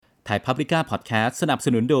ย Publica Podcast สนับส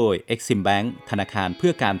นุนโดย Exim Bank ธนาคารเพื่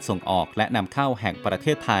อการส่งออกและนำเข้าแห่งประเท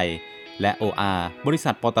ศไทยและ OR บริษั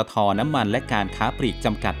ทปตท.น้ำมันและการค้าปลีกจ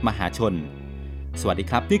ำกัดมหาชนสวัสดี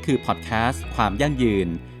ครับนี่คือพอดแคสต์ความยั่งยืน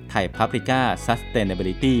ไทย Publica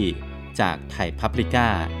Sustainability จากไทย Publica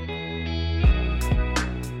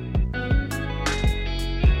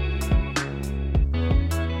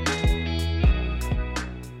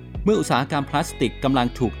เมื่ออุตสาหกรรมพลาสติกกำลัง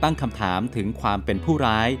ถูกตั้งคำถามถึงความเป็นผู้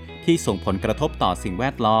ร้ายที่ส่งผลกระทบต่อสิ่งแว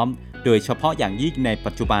ดล้อมโดยเฉพาะอย่างยิ่งใน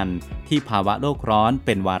ปัจจุบันที่ภาวะโลกร้อนเ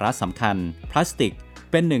ป็นวาระสำคัญพลาสติก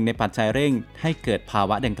เป็นหนึ่งในปัจจัยเร่งให้เกิดภา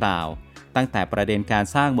วะดังกล่าวตั้งแต่ประเด็นการ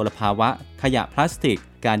สร้างมลภาวะขยะพลาสติก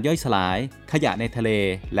การย่อยสลายขยะในทะเล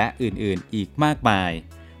และอื่นๆอีกมากมาย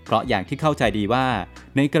เพราะอย่างที่เข้าใจดีว่า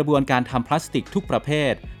ในกระบวนการทำพลาสติกทุกประเภ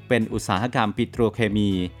ทเป็นอุตสาหกรรมปิโตรเค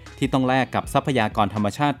มีที่ต้องแลกกับทรัพยากรธรรม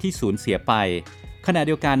ชาติที่สูญเสียไปขณะเ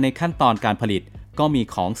ดียวกันในขั้นตอนการผลิตก็มี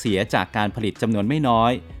ของเสียจากการผลิตจำนวนไม่น้อ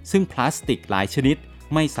ยซึ่งพลาสติกหลายชนิด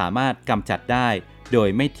ไม่สามารถกำจัดได้โดย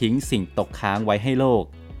ไม่ทิ้งสิ่งตกค้างไว้ให้โลก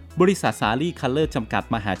บริษัทสาลี่คัลเลอร์จำกัด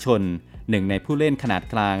มหาชนหนึ่งในผู้เล่นขนาด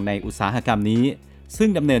กลางในอุตสาหกรรมนี้ซึ่ง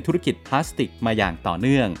ดำเนินธุรกิจพลาสติกมาอย่างต่อเ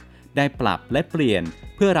นื่องได้ปรับและเปลี่ยน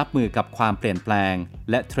เพื่อรับมือกับความเปลี่ยนแปลง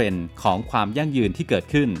และเทรนด์ของความยั่งยืนที่เกิด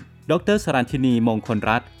ขึ้นดร.สรัญชินีมงคล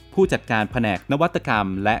รัตน์ผู้จัดการแผนกนวัตกรรม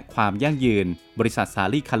และความยั่งยืนบริษัทสา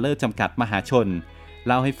ลี่คัลเลอร์จำกัดมหาชนเ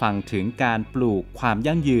ล่าให้ฟังถึงการปลูกความ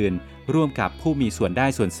ยั่งยืนร่วมกับผู้มีส่วนได้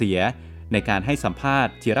ส่วนเสียในการให้สัมภาษ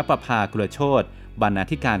ณ์จิรประภากุลโชติบรรณา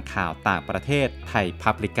ธิการข่าวต่างประเทศไทย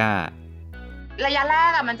Publicaระยะแร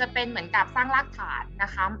กมันจะเป็นเหมือนกับสร้างรากฐานน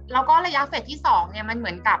ะคะแล้วก็ระยะเฟสที่2เนี่ยมันเห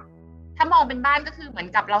มือนกับถ้ามองเป็นบ้านก็คือเหมือน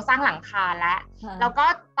กับเราสร้างหลังคาแล้วก็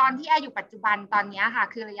ตอนที่แอร์อยู่ปัจจุบันตอนนี้ค่ะ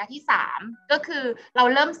คือระยะที่3ก็คือเรา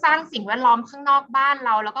เริ่มสร้างสิ่งแวดล้อมข้างนอกบ้านเร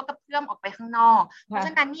าแล้วก็กระเพื่อมออกไปข้างนอกเพราะฉ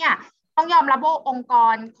ะนั้นเนี่ยต้องยอมรับว่าองค์ก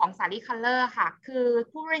รของสาลี่คัลเลอร์ค่ะคือ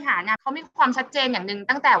ผู้บริหารเนี่ยเขามีความชัดเจนอย่างหนึ่ง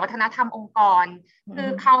ตั้งแต่วัฒนธรรมองค์กรคือ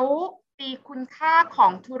เขาตีคุณค่าขอ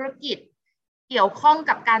งธุรกิจเกี่ยวข้อง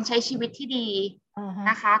กับการใช้ชีวิตที่ดี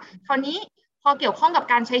นะคะคราวนี้พอเกี่ยวข้องกับ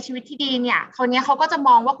การใช้ชีวิตที่ดีเนี่ยคราวนี้เขาก็จะม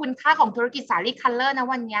องว่าคุณค่าของธุรกิจสาลี่คัลเลอร์นะ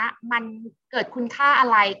วันนี้มันเกิดคุณค่าอะ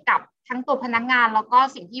ไรกับทั้งตัวพนักงานแล้วก็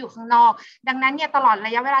สิ่งที่อยู่ข้างนอกดังนั้นเนี่ยตลอดร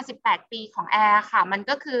ะยะเวลา18 ปีของแอร์ค่ะมัน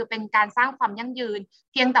ก็คือเป็นการสร้างความยั่งยืน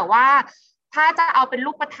เพียงแต่ว่าถ้าจะเอาเป็น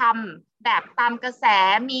รูปธรรมแบบตามกระแส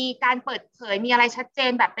มีการเปิดเผยมีอะไรชัดเจ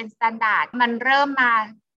นแบบเป็นมาตรฐานมันเริ่มมา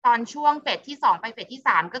ตอนช่วงเฟสที่2ไปเฟสที่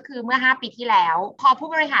3ก็คือเมื่อ5 ปีที่แล้วพอผู้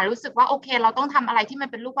บริหารรู้สึกว่าโอเคเราต้องทำอะไรที่มัน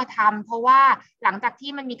เป็นรูปธรรมเพราะว่าหลังจาก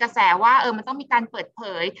ที่มันมีกระแสว่ามันต้องมีการเปิดเผ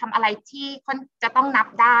ยทำอะไรที่จะต้องนับ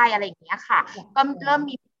ได้อะไรอย่างเงี้ยค่ะก็เริ่ม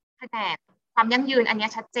มีแผนกความยั่งยืนอันนี้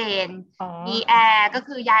ชัดเจนมีแอร์ก็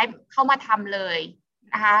คือย้ายเข้ามาทำเลย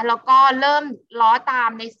นะคะแล้วก็เริ่มล้อตาม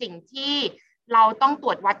ในสิ่งที่เราต้องตร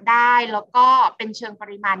วจวัดได้แล้วก็เป็นเชิงป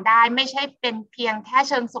ริมาณได้ไม่ใช่เป็นเพียงแค่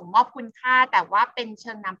เชิงส่งมอบคุณค่าแต่ว่าเป็นเ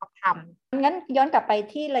ชิงนามธรรมงั้นย้อนกลับไป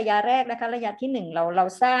ที่ระยะแรกนะคะระยะที่1เรา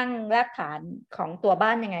สร้างรากฐานของตัวบ้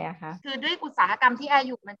านยังไงอะคะคือด้วยอุตสาหกรรมที่แอร์อ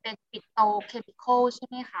ยู่มันเป็นปิโตรเคมีคอลใช่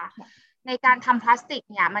ไหมคะในการทำพลาสติก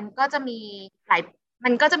เนี่ยมันก็จะมี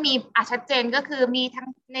ชัดเจนก็คือมีทั้ง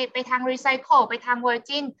ไปทางรีไซเคิลไปทางเวอร์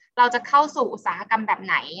จินเราจะเข้าสู่อุตสาหกรรมแบบ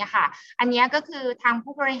ไหนอะค่ะอันนี้ก็คือทาง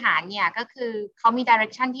ผู้บริหารเนี่ยก็คือเขามีดิเร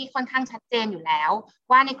กชันที่ค่อนข้างชัดเจนอยู่แล้ว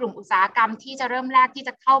ว่าในกลุ่มอุตสาหกรรมที่จะเริ่มแรกที่จ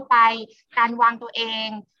ะเข้าไปการวางตัวเอง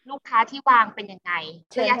ลูกค้าที่วางเป็นยังไง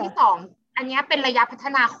ระยะที่2อันนี้เป็นระยะพัฒ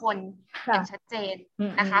นาคนอย่างชัดเจน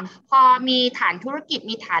นะคะพอมีฐานธุรกิจ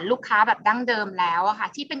มีฐานลูกค้าแบบดั้งเดิมแล้วอะค่ะ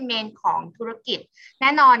ที่เป็นเมนของธุรกิจแ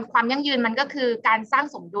น่นอนความยั่งยืนมันก็คือการสร้าง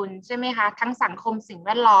สมดุลใช่ไหมคะทั้งสังคมสิ่งแว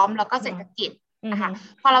ดล้อมแล้วก็เศรษฐกิจนะคะ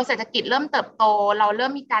พอเราเศรษฐกิจเริ่มเติบโตเราเริ่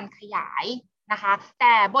มมีการขยายนะคะแ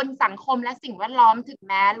ต่บนสังคมและสิ่งแวดล้อมถึง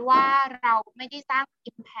แม้ว่าเราไม่ได้สร้าง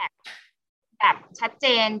impactแบบชัดเจ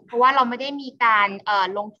นเพราะว่าเราไม่ได้มีการ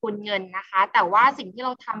ลงทุนเงินนะคะแต่ว่าสิ่งที่เร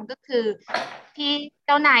าทำก็คือที่เ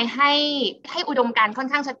จ้านายให้อุดมการณ์ค่อน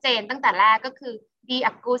ข้างชัดเจนตั้งแต่แรกก็คือ be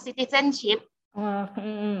a good citizenship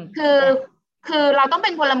คือเราต้องเป็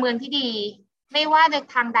นพลเมืองที่ดีไม่ว่าใน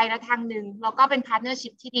ทางใดและทางหนึ่งเราก็เป็นพาร์ทเนอร์ชิ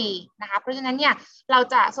พที่ดีนะคะเพราะฉะนั้นเนี่ยเรา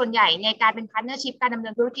จะส่วนใหญ่ในการเป็นพาร์ทเนอร์ชิพการดำเนิ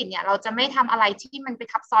นธุรกิจเนี่ยเราจะไม่ทำอะไรที่มันไป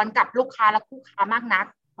ทับซ้อนกับลูกค้าและคู่ค้ามากนัก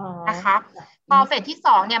นะคะพอเฟสที่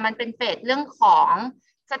2เนี่ยมันเป็นเฟสเรื่องของ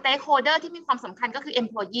stakeholder ที่มีความสำคัญก็คือ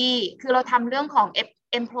employee คือเราทำเรื่องของ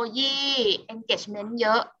employee engagement เย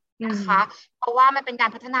อะนะคะเพราะว่ามันเป็นการ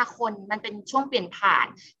พัฒนาคนมันเป็นช่วงเปลี่ยนผ่าน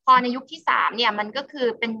พอในยุคที่3เนี่ยมันก็คือ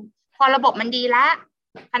เป็นพอระบบมันดีแล้ว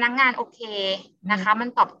พนักงานโอเคนะคะมัน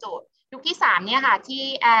ตอบโจทย์ ยุคที่3เนี่ยค่ะที่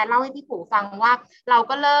แอร์เล่าให้พี่ปู่ฟังว่าเรา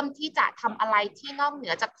ก็เริ่มที่จะทำอะไรที่นอกเหนื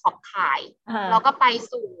อจากขอบข่ายเราก็ไป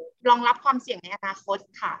สู่รองรับความเสี่ยงในอนาคต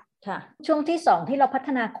ค่ะค่ะช่วงที่2ที่เราพัฒ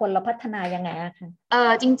นาคนเราพัฒนายังไงอะคะ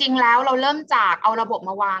จริงๆแล้วเราเริ่มจากเอาระบบ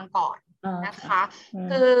มาวางก่อนนะคะ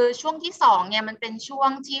คือช่วงที่2เนี่ยมันเป็นช่วง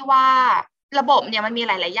ที่ว่าระบบเนี่ยมันมีห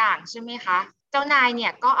ลายๆอย่างใช่ไหมคะเจ้านายเนี่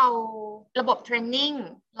ยก็เอาระบบเทรนนิ่ง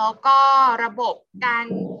แล้วก็ระบบการ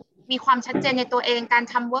มีความชัดเจนในตัวเองการ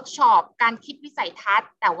ทำเวิร์กช็อปการคิดวิสัยทัศน์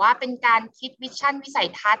แต่ว่าเป็นการคิดวิชั่นวิสัย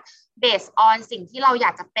ทัศน์ based on สิ่งที่เราอย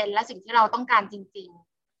ากจะเป็นและสิ่งที่เราต้องการจริง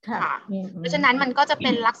ๆค่ะเพราะฉะนั้นมันก็จะเ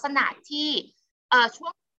ป็นลักษณะที่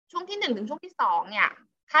ช่วงที่1ถึงช่วงที่2เนี่ย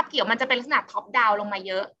คาบเกี่ยวมันจะเป็นลักษณะท็อปดาวลงมา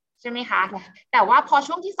เยอะใช่ไหมคะแต่ว่าพอ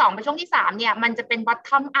ช่วงที่2ไปช่วงที่3เนี่ยมันจะเป็น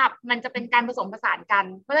bottom up มันจะเป็นการผสมผสานกัน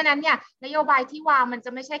เพราะฉะนั้นเนี่ยนโยบายที่วางมันจ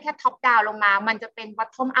ะไม่ใช่แค่ท็อปดาวลงมามันจะเป็น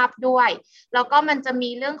bottom up ด้วยแล้วก็มันจะมี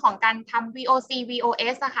เรื่องของการทำ VOC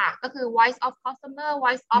VOS อะค่ะก็คือ voice of customer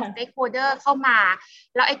voice of stakeholder เข้ามา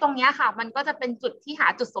แล้วไอ้ตรงเนี้ยค่ะมันก็จะเป็นจุดที่หา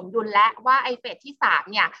จุดสมดุลและว่าไอ้เฟสที่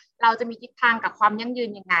3เนี่ยเราจะมีทิศทางกับความยั่งยืน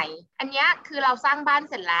ยังไงอันเนี้ยคือเราสร้างบ้าน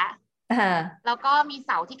เสร็จแล้วแล้วก็มีเส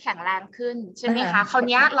าที่แข็งแรงขึ้นใช่ไหมคะคราว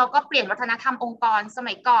นี้เราก็เปลี่ยนวัฒนธรรมองค์กรส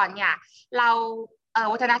มัยก่อนเนี่ยเรา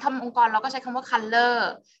วัฒนธรรมองค์กรเราก็ใช้คำว่า color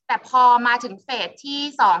แต่พอมาถึงเฟสที่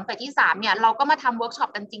2เฟสที่3เนี่ยเราก็มาทำเวิร์กช็อป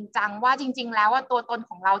กันจริงจังว่าจริงๆแล้วว่าตัวตน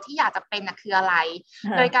ของเราที่อยากจะเป็นคืออะไร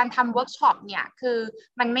โดยการทำเวิร์กช็อปเนี่ยคือ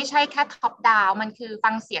มันไม่ใช่แค่ top down มันคือฟั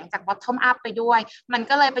งเสียงจาก bottom up ไปด้วยมัน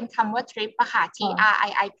ก็เลยเป็นคำว่า TRIP อะค่ะ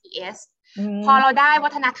TRIIPSพอเราได้วั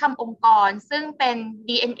ฒนธรรมองค์กรซึ่งเป็น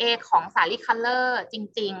DNA ของสาลีคัลเลอร์จ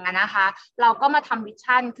ริงๆนะคะเราก็มาทำวิ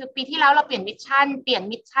ชั่นคือปีที่แล้วเราเปลี่ยนวิชั่นเปลี่ยน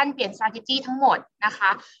มิชชั่นเปลี่ยน strategy ทั้งหมดนะค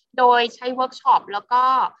ะโดยใช้เวิร์กช็อปแล้วก็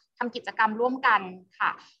ทำกิจกรรมร่วมกันค่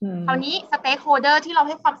ะคราวนี้ stakeholder ที่เราใ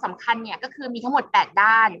ห้ความสำคัญเนี่ยก็คือมีทั้งหมด8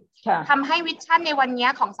ด้านทำให้วิชั่นในวันนี้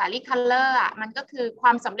ของสาลีคัลเลอร์มันก็คือคว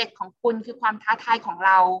ามสำเร็จของคุณคือความท้าทายของเ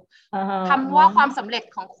ราคำว่าความสำเร็จ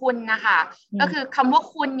ของคุณนะคะก็คือคำว่า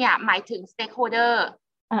คุณเนี่ยหมายถึง stakeholder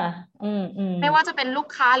ไม่ว่าจะเป็นลูก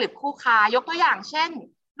ค้าหรือคู่ค้ายกตัวอย่างเช่น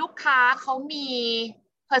ลูกค้าเขามี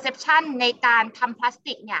perception ในการทำพลาส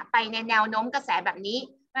ติกเนี่ยไปในแนวโน้มกระแสแบบนี้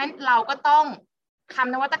เพราะฉะนั้นเราก็ต้องท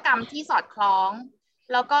ำนวัตกรรมที่สอดคล้อง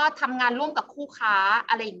แล้วก็ทำงานร่วมกับคู่ค้า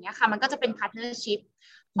อะไรอย่างเงี้ยค่ะมันก็จะเป็น partnership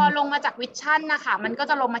พอลงมาจากวิชั่นนะคะมันก็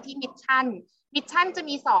จะลงมาที่มิชชั่นจะ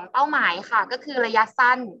มี2เป้าหมายค่ะก็คือระยะ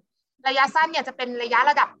สั้นเนี่ยจะเป็นระยะ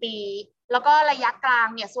ระดับปีแล้วก็ระยะกลาง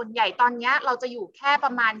เนี่ยส่วนใหญ่ตอนนี้เราจะอยู่แค่ป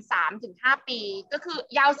ระมาณ 3-5 ปีก็คือ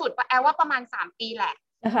ยาวสุดแอลว่าประมาณ3ปีแหละ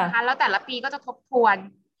นะคะแล้วแต่ละปีก็จะทบทวน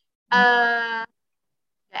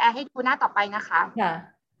เดี๋ยวแอร์ให้ดูหน้าต่อไปนะคะ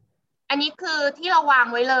อันนี้คือที่เราวาง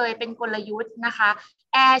ไว้เลยเป็นกลยุทธ์นะคะ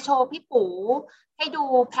แอร์โชว์พี่ปูให้ดู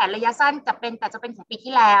แผนระยะสั้นแต่จะเป็นของปี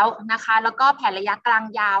ที่แล้วนะคะแล้วก็แผนระยะกลาง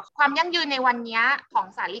ยาวความยั่งยืนในวันนี้ของ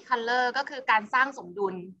สาลีคัลเลอร์ก็คือการสร้างสมดุ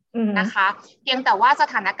ลนะคะเพียงแต่ว่าส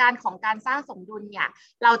ถานการณ์ของการสร้างสมดุลเนี่ย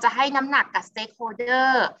เราจะให้น้ำหนักกับ stakeholder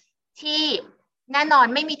ที่แน่นอน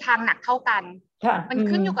ไม่มีทางหนักเท่ากันมัน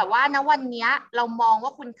ขึ้นอยู่กับว่าณวันนี้เรามองว่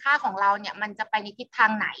าคุณค่าของเราเนี่ยมันจะไปในทิศทา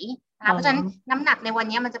งไหนนะคะเพราะฉะนั้นน้ำหนักในวัน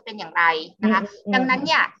นี้มันจะเป็นอย่างไรนะคะดังนั้นเ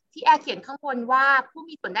นี่ยที่แอร์เขียนข้างบนว่าผู้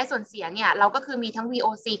มีส่วนได้ส่วนเสียเนี่ยเราก็คือมีทั้ง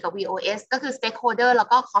VOC กับ VOS ก็คือ stakeholder แล้ว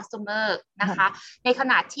ก็ customer นะคะในข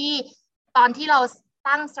ณะที่ตอนที่เรา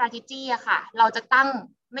ตั้ง strategy อะค่ะเราจะตั้ง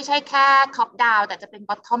ไม่ใช่แค่ top down แต่จะเป็น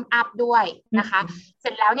bottom up ด้วยนะคะเส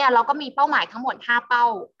ร็จแล้วเนี่ยเราก็มีเป้าหมายทั้งหมด5เป้า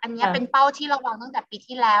อันนี้เป็นเป้าที่เราวางตั้งแต่ปี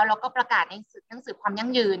ที่แล้วแล้วก็ประกาศในหนังสือความยั่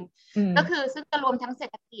งยืนก็คือซึ่งจะรวมทั้งเศร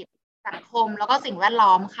ษฐกิจสังคมแล้วก็สิ่งแวดล้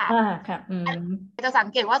อมค่ะจะสัง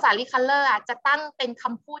เกตว่าสาลีคัลเลอร์จะตั้งเป็นค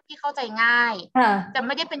ำพูดที่เข้าใจง่ายจะไ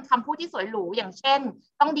ม่ได้เป็นคำพูดที่สวยหรูอย่างเช่น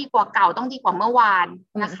ต้องดีกว่าเก่าต้องดีกว่าเมื่อวาน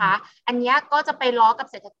นะคะอันนี้ก็จะไปล้อกับ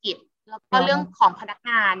เศรษฐกิจแล้วก็เรื่องของพนัก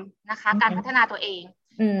งานนะคะการพัฒนาตัวเอง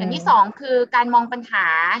อย่างที่2คือการมองปัญหา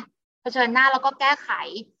เผชิญหน้าแล้วก็แก้ไข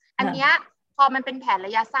อันนี้พอมันเป็นแผนร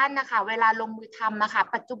ะยะสั้นนะคะเวลาลงมือทำนะคะ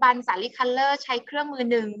ปัจจุบันสาลีคัลเลอร์ใช้เครื่องมือ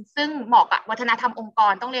หนึ่งซึ่งเหมาะกับวัฒนธรรมองค์ก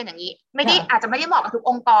รต้องเรียนอย่างนี้อาจจะไม่ได้เหมาะกับทุก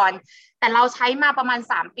องค์กรแต่เราใช้มาประมาณ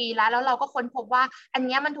3ปีแล้วเราก็ค้นพบว่าอัน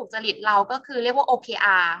นี้มันถูกจริตเราก็คือเรียกว่า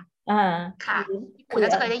OKR ค่ะที่คุณน่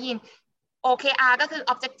าจะเคยได้ยินOKR ก็คือ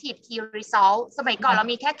Objective Key Result สมัยก่อนเรา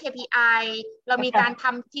มีแค่ KPI เรามีการท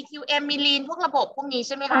ำ TQM มี Lean พวกระบบพวกนี้ใ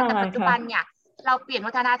ช่ไหมคะแต่ปัจจุบันเนี่ยเราเปลี่ยน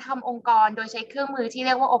วัฒนธรรมองค์กรโดยใช้เครื่องมือที่เ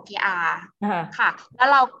รียกว่า OKR ค่ะ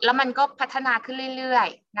แล้วมันก็พัฒนาขึ้นเรื่อย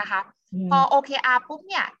ๆนะคะพอ OKR ปุ๊บ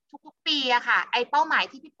เนี่ยทุกๆปีอะค่ะไอเป้าหมาย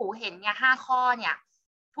ที่พี่ปูเห็นเนี่ย5ข้อเนี่ย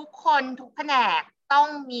ทุกคนทุกแผนกต้อง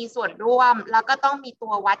มีส่วนร่วมแล้วก็ต้องมีตั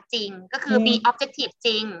ววัดจริงก็คือมี Objective จ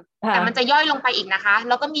ริงแต่มันจะย่อยลงไปอีกนะคะแ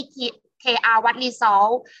ล้วก็มีKR วัด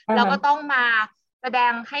result แล้วก็ต้องมาแสด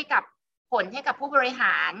งให้กับ ผลให้กับผู้บริห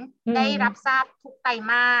ารได้รับทราบทุกไตร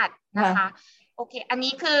มาสนะคะโอเคอัน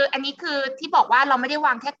นี้คือที่บอกว่าเราไม่ได้ว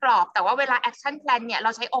างแค่กรอบแต่ว่าเวลา action plan เนี่ยเร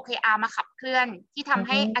าใช้ OKR มาขับเคลื่อนที่ทำใ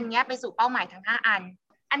ห้อันนี้ไปสู่เป้าหมายทั้ง5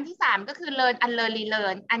อันที่3ก็คือ learn unlearn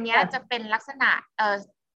relearn อันนี้จะเป็นลักษณะ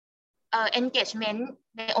engagement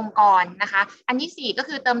ในองค์กรนะคะอันที่4ก็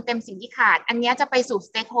คือเติมเต็มสิ่งที่ขาดอันนี้จะไปสู่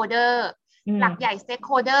stakeholder หลักใหญ่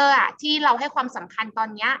stakeholder อ่ะที่เราให้ความสำคัญตอน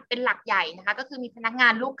นี้เป็นหลักใหญ่นะคะก็คือมีพนักงา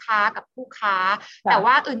นลูกค้ากับผู้ค้าแต่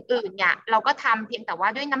ว่าอื่นๆเนี่ยเราก็ทำเพียงแต่ว่า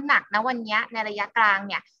ด้วยน้ำหนักนะวันนี้ในระยะกลาง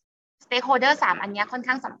เนี่ย stakeholder 3อันนี้ค่อน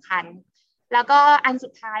ข้างสำคัญแล้วก็อันสุ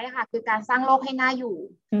ดท้ายค่ะคือการสร้างโลกให้น่าอยู่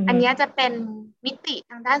อันนี้จะเป็นมิติ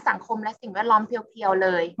ทางด้านสังคมและสิ่งแวดล้อมเพียวๆเล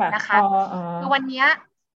ยนะคะคือวันนี้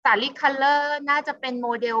สาลีคัลเลอร์น่าจะเป็นโม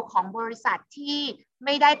เดลของบริษัทที่ไ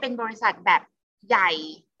ม่ได้เป็นบริษัทแบบใหญ่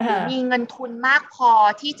มีเงินทุนมากพอ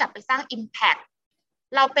ที่จะไปสร้าง Impact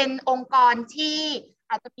เราเป็นองค์กรที่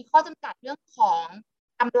อาจจะมีข้อจำกัดเรื่องของ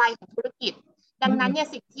กำไรของธุรกิจดังนั้นเนี่ย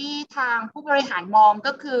สิ่งที่ทางผู้บริหารมอง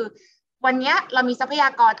ก็คือวันนี้เรามีทรัพยา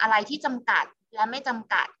กรอะไรที่จำกัดและไม่จ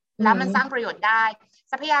ำกัดแล้วมันสร้างประโยชน์ได้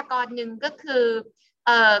ทรัพยากรหนึ่งก็คือ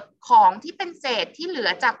ของที่เป็นเศษที่เหลือ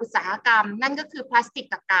จากอุตสาหกรรมนั่นก็คือพลาสติก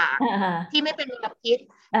กากที่ไม่เป็นมลพิษ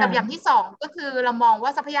กับอย่างที่2ก็คือเรามองว่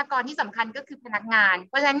าทรัพยากรที่สำคัญก็คือพนักงาน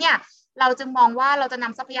เพราะฉะนั้นเนี่ยเราจึงมองว่าเราจะน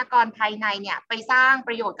ำทรัพยากรภายในเนี่ยไปสร้างป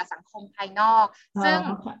ระโยชน์กับสังคมภายนอกซึ่ง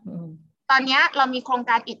ตอนนี้เรามีโครง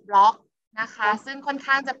การอิฐบล็อกนะคะซึ่งค่อน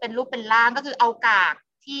ข้างจะเป็นรูปเป็นร่างก็คือเอากาก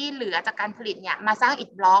ที่เหลือจากการผลิตเนี่ยมาสร้างอิ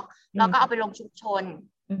ฐบล็อกแล้วก็เอาไปลงชุมชน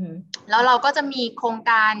แล้วเราก็จะมีโครง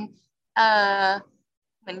การ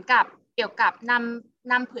เหมือนกับเกี่ยวกับ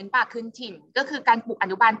นำผืนป่าคืนถิ่นก็คือการปลูกอ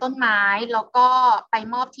นุบาลต้นไม้แล้วก็ไป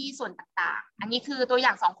มอบที่ส่วนต่างๆอันนี้คือตัวอย่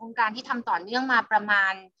าง2โครงการที่ทำต่อเนื่องมาประมา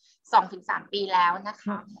ณ 2-3 ปีแล้วนะค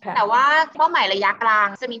ะแต่ว่าเป้าหมายระยะกลาง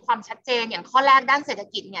จะมีความชัดเจนอย่างข้อแรกด้านเศรษฐ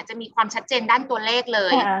กิจเนี่ยจะมีความชัดเจนด้านตัวเลขเล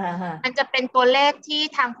ยมันจะเป็นตัวเลขที่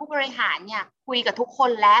ทางผู้บริหารเนี่ยคุยกับทุกค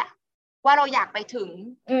นและว่าเราอยากไปถึง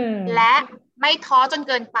และไม่ท้อจนเ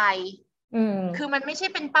กินไปคือมันไม่ใช่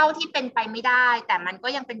เป็นเป้าที่เป็นไปไม่ได้แต่มันก็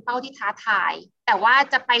ยังเป็นเป้าที่ท้าทายแต่ว่า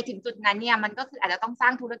จะไปถึงจุดนั้นเนี่ยมันก็คืออาจจะต้องสร้า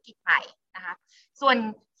งธุรกิจใหม่นะคะส่วน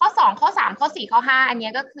ข้อ2ข้อ3ข้อ4ข้อ5อันนี้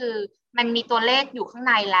ก็คือมันมีตัวเลขอยู่ข้าง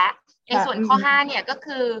ในและในส่วนข้อ5เนี่ยก็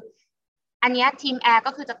คืออันนี้ทีมแอร์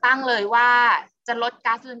ก็คือจะตั้งเลยว่าจะลด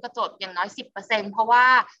ก๊าซเรือนกระจกอย่างน้อย 10% เพราะว่า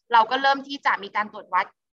เราก็เริ่มที่จะมีการตรวจวัด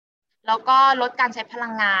แล้วก็ลดการใช้พลั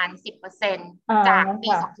งงาน 10% จากปี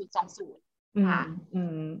 2020 ค่ะ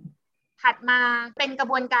ถัดมาเป็นกระ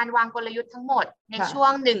บวนการวางกลยุทธ์ทั้งหมดในช่ว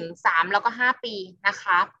ง1 3แล้วก็5ปีนะค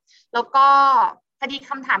ะแล้วก็พอดี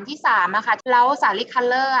คำถามที่3อะค่ะแล้วสาลีคัล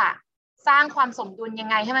เลอร์สร้างความสมดุลยัง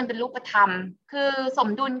ไงให้มันเป็นรูปธรรมคือสม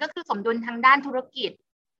ดุลก็คือสมดุลทางด้านธุรกิจ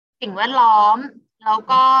สิ่งแวดล้อมแล้ว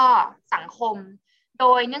ก็สังคมโด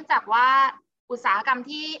ยเนื่องจากว่าอุตสาหกรรม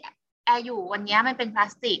ที่แอร์อยู่วันนี้มันเป็นพลา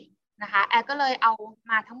สติกนะคะแอร์ก็เลยเอา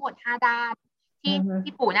มาทั้งหมด5ด้าน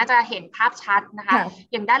ที่ปู่น่าจะเห็นภาพชัดนะคะ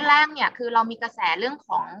อย่างด้านแรกเนี่ยคือเรามีกระแสเรื่องข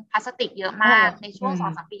องพลาสติกเยอะมากในช่วง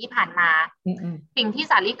 2-3 ปีที่ผ่านมาสิ่งที่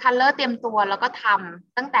สาลีคัลเลอร์เตรียมตัวแล้วก็ท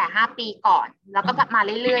ำตั้งแต่5ปีก่อนแล้วก็มา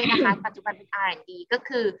เรื่อยๆนะคะปัจจุบันเป็น R&D ก็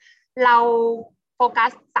คือเราโฟกั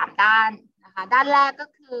ส3ด้านนะคะด้านแรกก็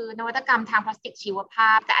คือนวัตกรรมทางพลาสติกชีวภ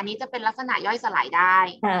าพแต่อันนี้จะเป็นลักษณะย่อยสลายได้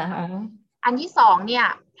อันที่2เนี่ย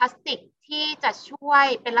พลาสติกที่จะช่วย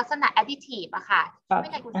เป็นลักษณะ additive อะค่ะช่ว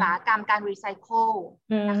ยในอุตสาหกรรมการรีไซเคิล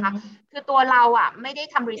นะคะคือตัวเราไม่ได้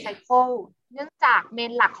ทำรีไซเคิลเนื่องจากเม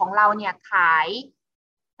นหลักของเราเนี่ยขาย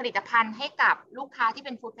ผลิตภัณฑ์ให้กับลูกค้าที่เ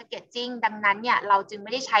ป็นฟู้ดแพคเกจจิ้งดังนั้นเนี่ยเราจึงไ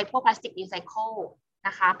ม่ได้ใช้พวกพลาสติกรีไซเคิลน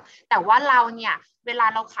ะคะแต่ว่าเราเนี่ยเวลา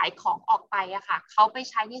เราขายของออกไปอะค่ะเขาไป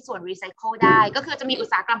ใช้ในส่วนรีไซเคิลได้ก็คือจะมีอุต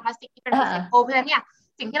สาหกรรมพลาสติกที่เป็นรีไซเคิลเพราะฉะนั้นเนี่ย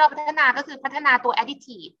สิ่งที่เราพัฒนาก็คือพัฒนาตัว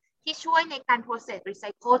additiveที่ช่วยในการ process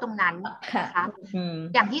recycle ตรงนั้นนะคะ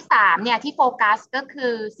อย่างที่3เนี่ยที่โฟกัสก็คื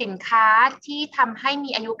อสินค้าที่ทำให้มี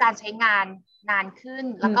อายุการใช้งานนานขึ้น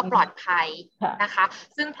แล้วก็ปลอดภัยนะคะ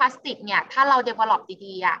ซึ่งพลาสติกเนี่ยถ้าเรา develop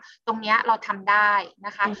ดีๆตรงนี้เราทำได้น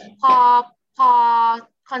ะคะพอ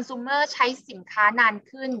consumer ใช้สินค้านาน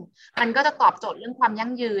ขึ้นมันก็จะตอบโจทย์เรื่องความยั่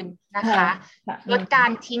งยืนนะคะลดกา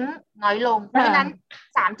รทิ้งน้อยลงเพราะฉะนั้น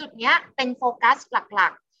3จุดนี้เป็นโฟกัสหลั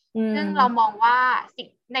กๆซึ่งเรามองว่า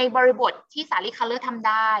ในบริบทที่สาลีคัลเลอร์ทำไ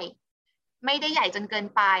ด้ไม่ได้ใหญ่จนเกิน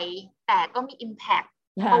ไปแต่ก็มี impact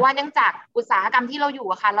เพราะว่าเนื่องจากอุตสาหกรรมที่เราอยู่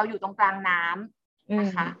อะค่ะเราอยู่ตรงกลางน้ำนะ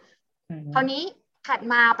คะคราวนี้ ถัด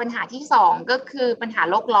มาปัญหาที่สองก็คือปัญหา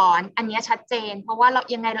โลกร้อนอันนี้ชัดเจนเพราะว่าเรา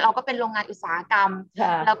ยังไงเราก็เป็นโรงงานอุตสาหกรรม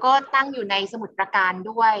แล้วก็ตั้งอยู่ในสมุทรปราการ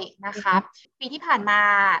ด้วยนะคะปีที่ผ่านมา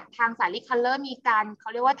ทางสาลีคัลเลอร์มีการเขา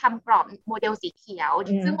เรียกว่าทำกรอบโมเดลสีเขียว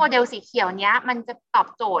ซึ่งโมเดลสีเขียวเนี้ยมันจะตอบ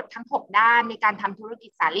โจทย์ทั้ง6ด้านในการทำธุรกิจ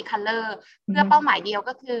สาลีคัลเลอร์เพื่อเป้าหมายเดียว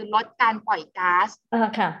ก็คือลดการปล่อยก๊าซ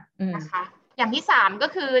นะคะอย่างที่3ก็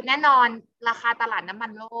คือแน่นอนราคาตลาดน้ำมั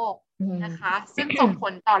นโลกนะคะซึ่งส่งผ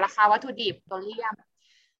ลต่อราคาวัตถุดิบโตรเลียม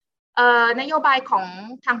นโยบายของ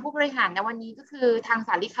ทางผู้บริหารในวันนี้ก็คือทางส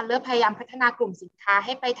าลีคัลเลอร์พยายามพัฒนากลุ่มสินค้าใ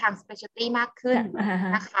ห้ไปทาง specialty มากขึ้น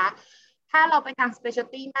นะคะถ้าเราไปทาง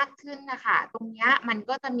specialty มากขึ้นนะคะตรงนี้มัน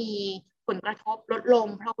ก็จะมีผลกระทบลดลง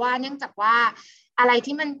เพราะว่าเนื่องจากว่าอะไร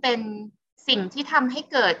ที่มันเป็นสิ่งที่ทำให้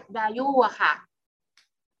เกิด value อะค่ะ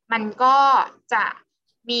มันก็จะ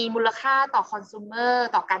มีมูลค่าต่อ consumer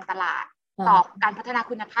ต่อการตลาดต่อการพัฒนา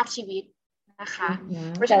คุณภาพชีวิตนะคะ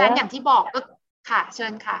เพราะฉะนั้นอย่างที่บอกก็ค่ะเชิ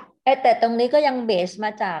ญค่ะแต่ตรงนี้ก็ยังเบสม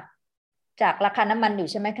าจากราคาน้ำมันอยู่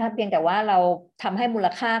ใช่ไหมคะเพียงแต่ว่าเราทำให้มูล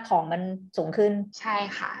ค่าของมันสูงขึ้นใช่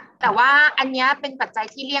ค่ะแต่ว่าอันนี้เป็นปัจจัย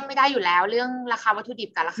ที่เลี่ยงไม่ได้อยู่แล้วเรื่องราคาวัตถุดิบ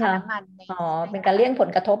กับราคาน้ำมันเป็นการเลี่ยงผล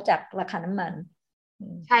กระทบจากราคาน้ำมัน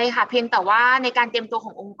ใช่ค่ะเพียงแต่ว่าในการเตรียมตัวข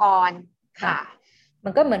ององค์กรค่ะมั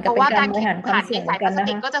นก็เหมือนกับเป็นการบริหารความเสี่ยงกันนะค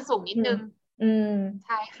ะก็จะสูงนิดนึงใ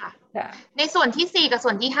ช่ค่ะ ในส่วนที่4กับส่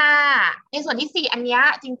วนที่5ในส่วนที่4อันนี้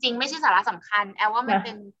จริงๆไม่ใช่สาระสำคัญแอลว่ามันเ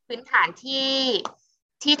ป็นพื้นฐาน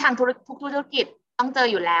ที่ทางทุกธุรกิจต้องเจอ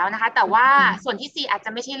อยู่แล้วนะคะแต่ว่าส่วนที่4อาจจะ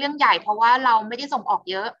ไม่ใช่เรื่องใหญ่เพราะว่าเราไม่ได้ส่งออก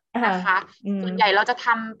เยอะนะคะส่วนใหญ่เราจะท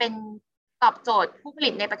ำเป็นตอบโจทย์ผู้ผลิ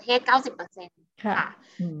ตในประเทศ 90% ค่ะ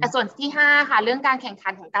แต่ส่วนที่5ค่ะเรื่องการแข่งขั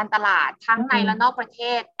นของการตลาดทั้งในและนอกประเท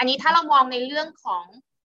ศอันนี้ถ้าเรามองในเรื่องของ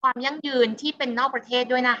ความยั่งยืนที่เป็นนอกประเทศ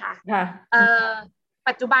ด้วยนะคะ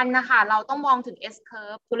ปัจจุบันนะคะเราต้องมองถึง S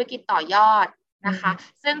curve ธุรกิจต่อยอดนะคะ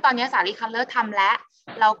ซึ่งตอนนี้สาลีคัลเลอร์ทำแ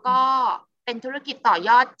ล้วก็เป็นธุรกิจต่อย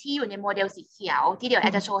อดที่อยู่ในโมเดลสีเขียวที่เดี๋ยวแอ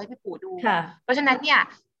จะโชว์ให้พี่ปู่ดูเพราะฉะนั้นเนี่ย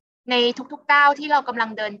ในทุกๆก้าวที่เรากำลัง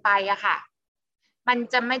เดินไปอะค่ะมัน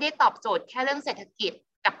จะไม่ได้ตอบโจทย์แค่เรื่องเศรษฐกิจ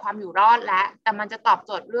กับความอยู่รอดแล้วแต่มันจะตอบโ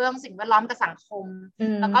จทย์เรื่องสิ่งแวดล้อมกับสังคม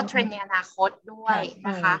แล้วก็เทรนด์ในอนาคตด้วยน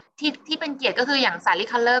ะคะที่เป็นเกียรติก็คืออย่างสาลี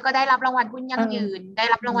คัลเลอร์ก็ได้รับรางวัลหุ้นยั่งยืนได้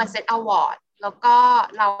รับรางวัล Set Award แล้วก็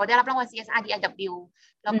เราได้รับรางวัล CSR DIW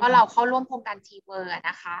แล้วก็เราเข้าร่วมโครงการ T-Work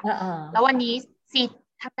นะคะแล้ววันนี้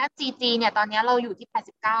ทางด้าน CG เนี่ยตอนนี้เราอยู่ที่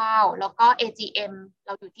89แล้วก็ AGM เร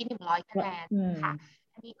าอยู่ที่100คะแนนค่ะ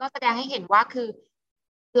อันนี้ก็แสดงให้เห็นว่าคือ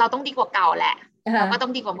เราต้องดีกว่าเก่าแหละเราก็ต้อ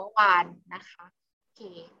งดีกว่าเมื่อวานนะคะโอเค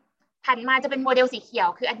ถัดมาจะเป็นโมเดลสีเขียว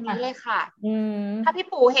คืออันนี้เลยค่ะถ้าพี่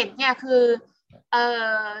ปู่เห็นเนี่ยคือ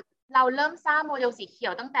เราเริ่มสร้างโมเดลสีเขีย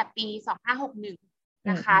วตั้งแต่ปี2561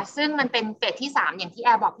นะคะซึ่งมันเป็นเฟสที่3อย่างที่แอ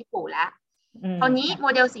ร์บอกพี่ปู่แล้วตอนนี้โม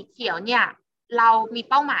เดลสีเขียวเนี่ยเรามี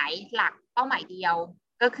เป้าหมายหลักเป้าหมายเดียว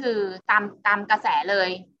ก็คือตามกระแสเล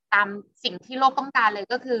ยตามสิ่งที่โลกต้องการเลย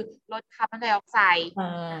ก็คือลดคาร์บอนไดออกไซด์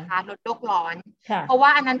นะคะลดโลกร้อนเพราะว่า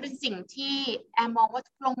อันนั้นเป็นสิ่งที่แอมมองว่า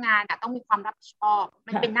ทุกโรงงานต้องมีความรับผิดชอบ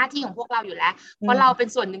มันเป็นหน้าที่ของพวกเราอยู่แล้วเพราะเราเป็น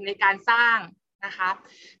ส่วนหนึ่งในการสร้างนะคะ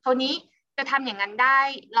คราวนี้จะทำอย่างนั้นได้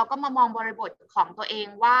เราก็มามองบริบทของตัวเอง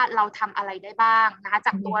ว่าเราทำอะไรได้บ้างนะคะจ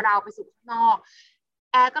ากตัวเราไปสู่ข้างนอก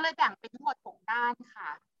แอร์ก็เลยแบ่งเป็นทั้งหมด6ด้านค่ะ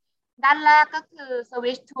ด้านแรกก็คือ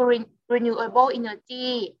switch to renewable energy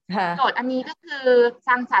โจทย์อันนี้ก็คือท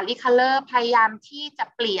างสาลีคัลเลอร์พยายามที่จะ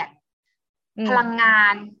เปลี่ยนพลังงา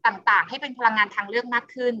นต่างๆให้เป็นพลังงานทางเลือกมาก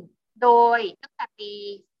ขึ้นโดยตั้งแต่ปี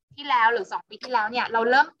ที่แล้วหรือ2ปีที่แล้วเนี่ยเรา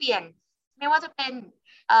เริ่มเปลี่ยนไม่ว่าจะเป็น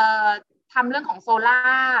ทำเรื่องของโซล่า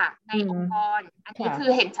ในองค์กรอันนี้คือ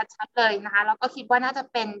เห็นชัดๆเลยนะคะแล้วก็คิดว่าน่าจะ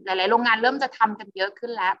เป็นหลายๆโรงงานเริ่มจะทำกันเยอะขึ้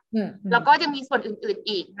นแล้วแล้วก็ยังมีส่วนอื่นๆ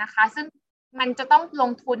อีกนะคะซึ่งมันจะต้องล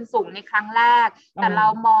งทุนสูงในครั้งแรกแต่เรา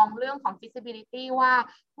มองเรื่องของ feasibility ว่า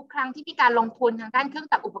ทุกครั้งที่มีการลงทุนทางด้านเครื่อง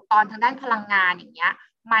จักรอุปกรณ์ทางด้านพลังงานอย่างเงี้ย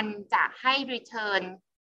มันจะให้ return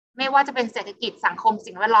ไม่ว่าจะเป็นเศรษฐกิจสังคม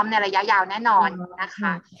สิ่งแวดล้อมในระยะยาวแน่นอนนะค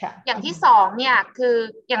ะอย่างที่2เนี่ยคือ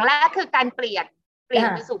อย่างแรกคือการเปลี่ยน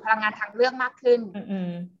ไปสู่พลังงานทางเลือกมากขึ้น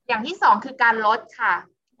อย่างที่2คือการลดค่ะ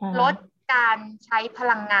ลดการใช้พ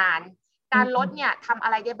ลังงานการลดเนี่ยทำอะ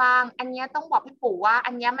ไรได้บ้างอันนี้ต้องบอกพี่ปู่ว่า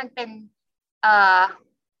อันนี้มันเป็น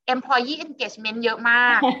employee engagement เยอะมา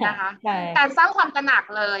กนะคะการสร้างความตระหนัก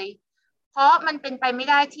เลยเพราะมันเป็นไปไม่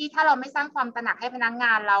ได้ที่ถ้าเราไม่สร้างความตระหนักให้พนักง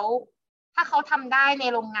านแล้วถ้าเขาทำได้ใน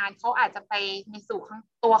โรงงานเขาอาจจะไปในสู่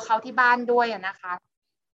ตัวเขาที่บ้านด้วยนะคะ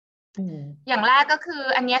อย่างแรกก็คือ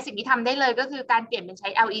อันนี้สิ่งที่ทำได้เลยก็คือการเปลี่ยนเป็นใช้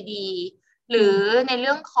LED หรือในเ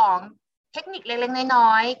รื่องของเทคนิคเล็กๆน้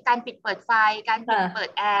อยๆการปิดเปิดไฟการปิดเปิด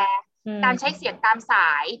แอร์การใช้เสียงตามส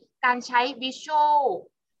ายการใช้ visual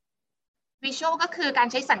ก็คือการ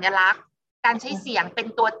ใช้สัญลักษณ์ การใช้เสียงเป็น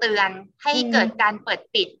ตัวเตือนให้เกิดการเปิด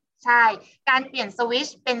ปิดใช่การเปลี่ยนสวิต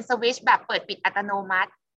ช์เป็นสวิตช์แบบเปิดปิดอัตโนมั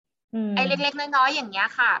ติไอ้เล็กๆน้อยๆอย่างเงี้ย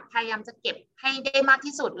ค่ะพยายามจะเก็บให้ได้มาก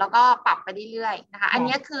ที่สุดแล้วก็ปรับไปเรื่อยๆนะคะอัน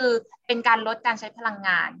นี้คือเป็นการลดการใช้พลังง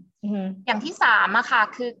านอย่างที่สามอะค่ะ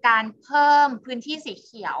คือการเพิ่มพื้นที่สีเ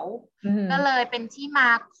ขียวก็เลยเป็นที่มา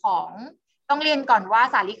ของต้องเรียนก่อนว่า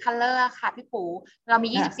สาลีคัลเลอร์ค่ะพี่ปูเรามี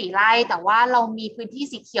24ไร่แต่ว่าเรามีพื้นที่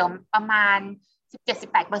สีเขียวประมาณ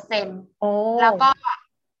17-18%แล้วก็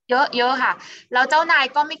เยอะค่ะแล้วเจ้านาย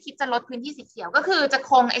ก็ไม่คิดจะลดพื้นที่สีเขียวก็คือจะ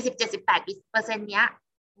คงไอ้17-18%เนี้ย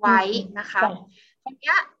ไว้นะคะ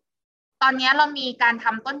ตอนนี้เรามีการท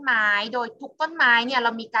ำต้นไม้โดยทุกต้นไม้เนี่ยเร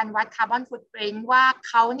ามีการวัดคาร์บอนฟุตปรินท์ว่า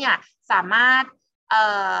เขาเนี่ยสามารถ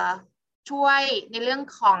ช่วยในเรื่อง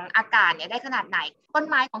ของอากาศเนี่ยได้ขนาดไหนต้น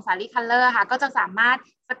ไม้ของสาลีคัลเลอร์ค่ะก็จะสามารถ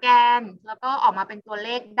สแกนแล้วก็ออกมาเป็นตัวเล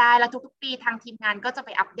ขได้แล้วทุกๆปีทางทีมงานก็จะไป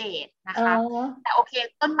อัปเดตนะคะแต่โอเค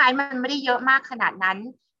ต้นไม้มันไม่ได้เยอะมากขนาดนั้น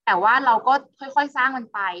แต่ว่าเราก็ค่อยๆสร้างมัน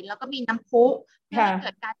ไปแล้วก็มีน้ำพุเพื่อให้เกิ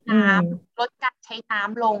ดการน้ำลดการใช้น้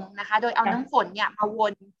ำลงนะคะโดยเอาน้ำฝนเนี่ยมาว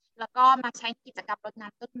นแล้วก็มาใช้กิจกรรมรดน้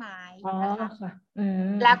ำต้นไม้นะคะ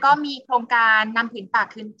แล้วก็มีโครงการนำผืนป่า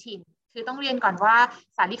คืนถิ่นคือต้องเรียนก่อนว่า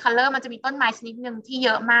สาลีคัลเลอร์มันจะมีต้นไม้ชนิดหนึ่งที่เย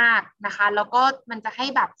อะมากนะคะแล้วก็มันจะให้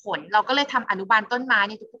แบบผลเราก็เลยทำอนุบาลต้นไม้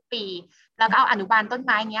ในทุกๆปีแล้วก็เอาอนุบาลต้นไ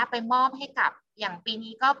ม้เนี้ยไปมอบให้กับอย่างปี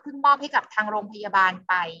นี้ก็เพิ่งมอบให้กับทางโรงพยาบาล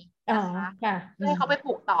ไปนะคะเพื่อให้เขาไปป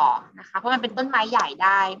ลูกต่อนะคะเพราะมันเป็นต้นไม้ใหญ่ไ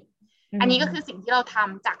ด้อันนี้ก็คือสิ่งที่เราท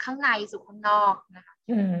ำจากข้างในสู่ข้างนอกนะคะ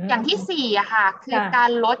อย่างที่สี่อะค่ะคือกา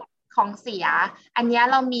รลดของเสียอันนี้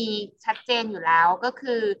เรามีชัดเจนอยู่แล้วก็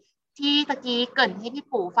คือที่ตะกี้เกริ่นให้พี่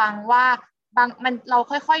ปู่ฟังว่ามันเรา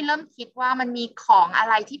ค่อยๆเริ่มคิดว่ามันมีของอะ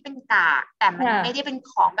ไรที่เป็นกากแต่มันไม่ได้เป็น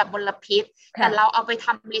ของแบบมลพิษแต่เราเอาไปท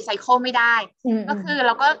ำรีไซเคิลไม่ได้ก็คือเ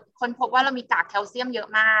ราก็ค้นพบว่าเรามีกากแคลเซียมเยอะ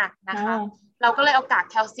มากนะคะเราก็เลยเอากาก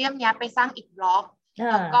แคลเซียมเนี้ยไปสร้างอิฐบล็อก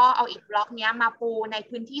แล้วก็เอาอิฐบล็อกเนี้ยมาปูใน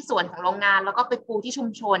พื้นที่ส่วนของโรงงานแล้วก็ไปปูที่ชุม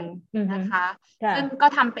ชนนะคะซึ่งก็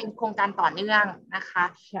ทำเป็นโครงการต่อเนื่องนะคะ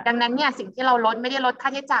ดังนั้นเนี่ยสิ่งที่เราลดไม่ได้ลดค่า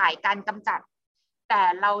ใช้จ่ายการกำจัดแต่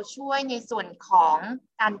เราช่วยในส่วนของ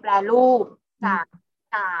การแปรรูปจาก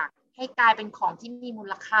กากให้กลายเป็นของที่มีมู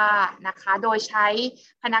ลค่านะคะโดยใช้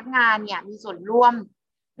พนักงานเนี่ยมีส่วนร่วม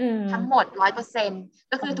ทั้งหมด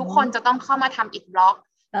 100% ก็คือทุกคนจะต้องเข้ามาทำอิฐบล็อก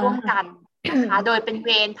ร่วมกันนะคะโดยเป็นเว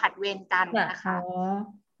รผัดเวรกันนะคะ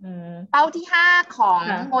เป้าที่5ของ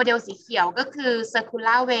โมเดลสีเขียวก็คือ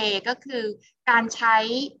circular way ก็คือการใช้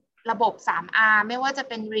ระบบ 3R ไม่ว่าจะ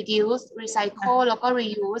เป็น reduce recycle แล้วก็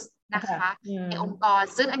reuse นะคะในองค์กร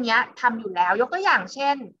ซึ่งอันนี้ทำอยู่แล้วยกตัวอย่างเช่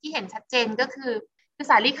นที่เห็นชัดเจนก็คือ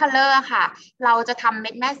สาลีคัลเลอร์ค่ะเราจะทำเม็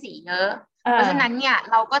ดแม่สีเยอะเพราะฉะนั้นเนี่ย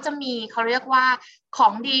เราก็จะมีเขาเรียกว่าขอ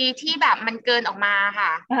งดีที่แบบมันเกินออกมาค่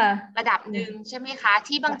ะระดับหนึ่งใช่ไหมคะ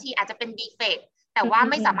ที่บางทีอาจจะเป็นดีเฟกต์แต่ว่า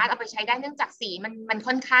ไม่สามารถเอาไปใช้ได้เนื่องจากสีมัน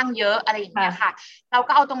ค่อนข้างเยอะอะไรอย่างเงี้ยค่ะเรา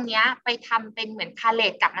ก็เอาตรงเนี้ยไปทำเป็นเหมือนพาเล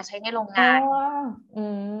ทกลับมาใช้ในโรงงาน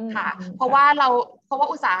ค่ะเพราะว่า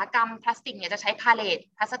อุตสาหกรรมพลาสติกเนี่ยจะใช้พาเลท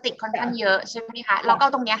พลาสติกค่อนข้างเยอะใช่ไหมคะเราก็เอ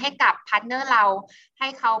าตรงเนี้ยให้กับพาร์ทเนอร์เราให้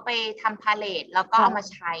เขาไปทำพาเลทแล้วก็เอามา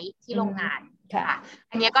ใช้ที่โรงงานค่ะ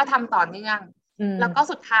อันนี้ก็ทำต่อเนื่องแล้วก็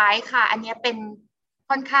สุดท้ายค่ะอันนี้เป็น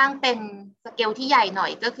ค่อนข้างเป็นสเกลที่ใหญ่หน่อ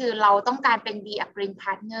ยก็คือเราต้องการเป็น Be a Green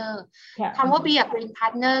Partner คำว่า Be a Green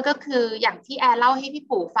Partner ก็คืออย่างที่แอร์เล่าให้พี่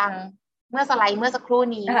ปู่ฟังเมื่อสไลด์เมื่อสักครู่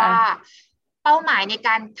นี้ว่าเป้าหมายในก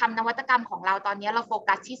ารทำนวัตกรรมของเราตอนนี้เราโฟ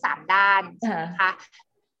กัสที่3ด้านใช่ไหมคะ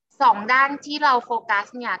2ด้านที่เราโฟกัส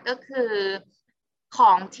เนี่ยก็คือข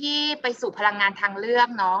องที่ไปสู่พลังงานทางเลือก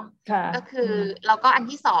เนาะก็คือแล้วก็อัน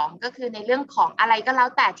ที่2ก็คือในเรื่องของอะไรก็แล้ว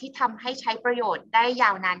แต่ที่ทำให้ใช้ประโยชน์ได้ยา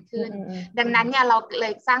วนานขึ้นดังนั้นเนี่ยเราเล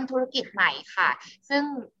ยสร้างธุรกิจใหม่ค่ะซึ่ง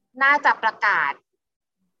น่าจะประกาศ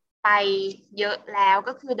ไปเยอะแล้ว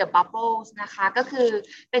ก็คือ The Bubbles นะคะก็คือ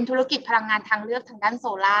เป็นธุรกิจพลังงานทางเลือกทางด้านโซ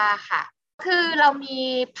ล่าค่ะคือเรามี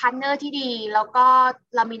พาร์ทเนอร์ที่ดีแล้วก็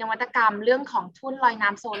เรามีนวัตกรรมเรื่องของทุ่นลอยน้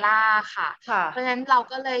ำโซล่าค่ะเพราะฉะนั้นเรา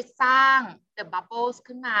ก็เลยสร้าง The Bubbles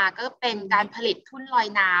ขึ้นมาก็เป็นการผลิตทุ่นลอย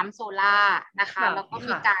น้ำโซล่านะคะแล้วก็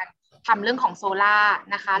มีการทำเรื่องของโซล่า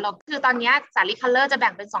นะคะเราคือตอนนี้สาลีคัลเลอร์จะแ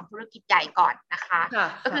บ่งเป็น2ธุรกิจใหญ่ก่อนนะคะ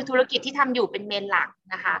ก็คือธุรกิจที่ทำอยู่เป็นเมนหลัก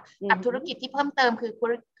นะคะกับธุรกิจที่เพิ่มเติมคือ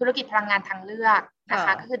ธุรกิจพลังงานทางเลือกนะค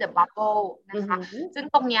ะก็คือ The Bubble นะคะซึ่ง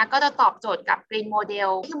ตรงนี้ก็จะตอบโจทย์กับ Green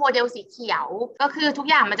Model คือโมเดลสีเขียวก็คือทุก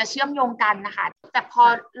อย่างมันจะเชื่อมโยงกันนะคะแต่พอ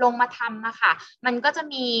ลงมาทำนะคะมันก็จะ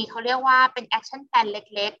มีเขาเรียกว่าเป็น Action Plan เ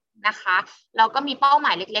ล็กๆนะคะแล้วก็มีเป้าหม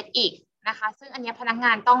ายเล็กๆอีกนะคะซึ่งอันนี้พนักง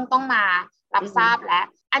านต้องมารับทราบและ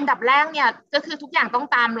อันดับแรกเนี่ยก็คือทุกอย่างต้อง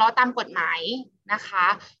ล้อตามกฎหมายนะคะ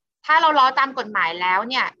ถ้าเราล้อตามกฎหมายแล้ว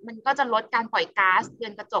เนี่ยมันก็จะลดการปล่อยก๊าซเรือ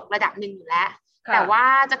นกระจกระดับหนึ่งอยู่แล้ว แต่ว่า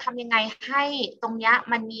จะทำยังไงให้ตรงเนี้ย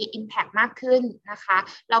มันมี impact มากขึ้นนะคะ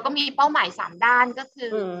เราก็มีเป้าหมาย3ด้านก็คื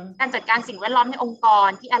อการจัดการสิ่งแวดล้อมในองค์กร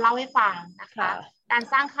ที่เล่าให้ฟังนะคะการ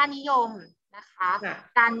สร้างค่านิยมนะคะ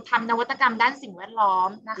การทำนวัตกรรมด้านสิ่งแวดล้อม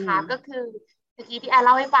นะคะก็คือเมื่อกี้ที่เ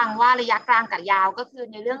ล่าให้ฟังว่าระยะกลางกับยาวก็คือ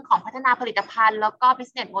ในเรื่องของพัฒนาผลิตภัณฑ์แล้วก็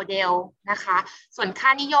business model นะคะส่วนค่า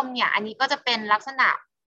นิยมเนี่ยอันนี้ก็จะเป็นลักษณะ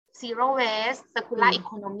zero waste circular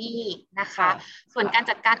economy นะคะส่วนการ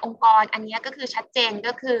จัดการองค์กรอันนี้ก็คือชัดเจน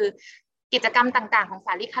ก็คือกิจกรรมต่างๆของส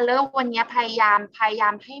าลีคัลเลอร์วันนี้พยายา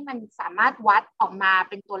มให้มันสามารถวัดออกมา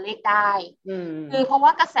เป็นตัวเลขได้คือเพราะว่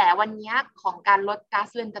ากระแสวันนี้ของการลดก๊าซ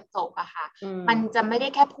เรือนกระจกอะค่ะมันจะไม่ได้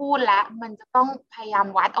แค่พูดแล้วมันจะต้องพยายาม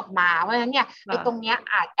วัดออกมาเพราะฉะนั้นเนี่ยไอ้ตรงเนี้ย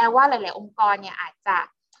อาจว่าหลายๆองค์กรเนี่ยอาจจะ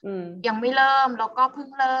ยังไม่เริ่มแล้วก็เพิ่ง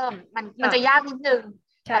เริ่มมันจะยากนิดนึง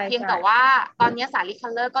แต่เพียงแต่ว่าตอนนี้สาลีคั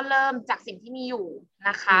ลเลอร์ก็เริ่มจากสิ่งที่มีอยู่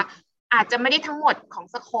นะคะอาจจะไม่ได้ทั้งหมดของ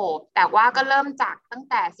สโคปแต่ว่าก็เริ่มจากตั้ง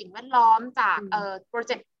แต่สิ่งแวดล้อมจากโปรเ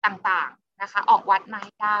จกต์ต่างๆนะคะออกวัดมาใ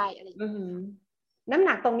ห้ได้อะไรอย่างนี้น้ำห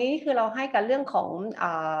นักตรงนี้คือเราให้กับเรื่องของ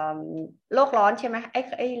โลกร้อนใช่ไหมไ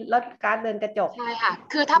อ้ลดก๊าซเรือนกระจกใช่ค่ะ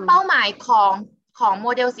คือถ้าเป้าหมายของโม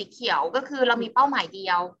เดลสีเขียวก็คือเรามีเป้าหมายเดี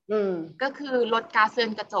ยวก็คือลดก๊าซเรือ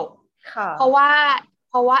นกระจกเพราะว่า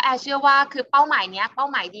แอร์เชื่อว่าคือเป้าหมายเนี้ยเป้า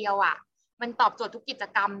หมายเดียวอ่ะมันตอบโจทย์ทุกกิจ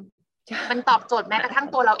กรรมมันตอบโจทย์แม้กระทั่ง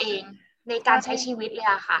ตัวเราเองในการใช้ชีวิตเลย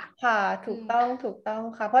อะค่ะค่ะถูกต้อง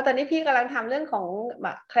ค่ะเพราะตอนนี้พี่กำลังทำเรื่องของ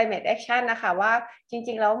climate action นะคะว่าจ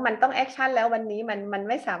ริงๆแล้วมันต้อง action แล้ววันนี้มัน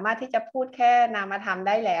ไม่สามารถที่จะพูดแค่นามธรรมไ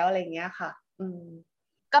ด้แล้วอะไรอย่างเงี้ยค่ะ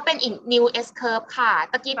ก็เป็นอีก new S curve ค่ะ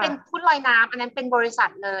ตะกี้เป็นพูดลอยน้ำอันนั้นเป็นบริษั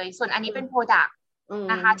ทเลยส่วนอันนี้เป็น product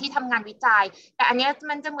นะคะที่ทำงานวิจัยแต่อันนี้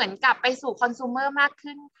มันจะเหมือนกับไปสู่คอน sumer มาก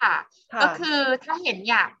ขึ้นค่ะก็คือถ้าเห็นเ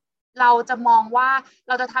นี่ยเราจะมองว่าเ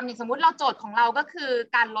ราจะทำอย่างสมมุติเราโจทย์ของเราก็คือ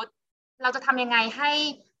การลดเราจะทำยังไงให้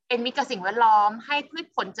เป็นมิตรกับสิ่งแวดล้อมให้พืช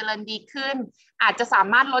ผลเจริญดีขึ้นอาจจะสา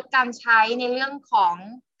มารถลดการใช้ในเรื่องของ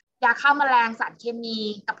ยาฆ่าแมลงสารเคมี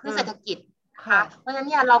กับพืชเศรษฐกิจค่ะเพราะฉะนั้น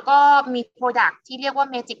เนี่ยเราก็มี product ที่เรียกว่า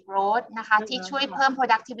Magic Growth นะคะที่ช่วยเพิ่ม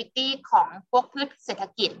productivity ของพวกพืชเศรษฐ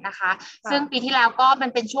กิจนะคะซึ่งปีที่แล้วก็มัน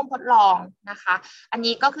เป็นช่วงทดลองนะคะอัน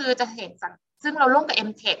นี้ก็คือจะเห็นซึ่งเราร่วมกับ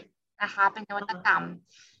MTech นะคะเป็นนวัตกรรม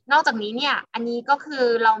นอกจากนี้เนี่ยอันนี้ก็คือ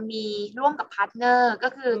เรามีร่วมกับพาร์ทเนอร์ก็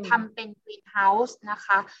คือทำเป็น Greenhouse นะค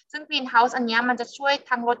ะซึ่ง Greenhouse อันนี้มันจะช่วย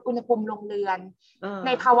ทั้งลดอุณหภูมิโรงเรือนใน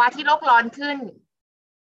ภาวะที่โลกร้อนขึ้น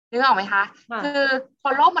นึกออกไหมคะคือพอ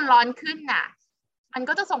โลกมันร้อนขึ้นน่ะมัน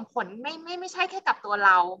ก็จะส่งผลไม่ใช่แค่กับตัวเ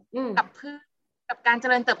รากับพืชกับการเจ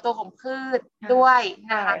ริญเติบโตของพืชด้วย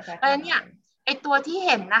นะคะเพราะฉะนั้นเนี่ยไอตัวที่เ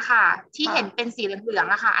ห็นนะคะที่เห็นเป็นสีเหลือง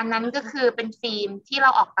ๆอะค่ะอันนั้นก็คือเป็นฟิล์มที่เรา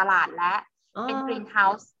ออกตลาดและเป็น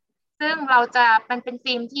Greenhouse ซึ่งมันเป็น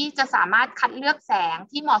ฟิล์มที่จะสามารถคัดเลือกแสง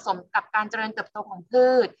ที่เหมาะสมกับการเจริญเติบโตของพื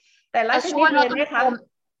ชแต่ละชนิดเลยไหมคะ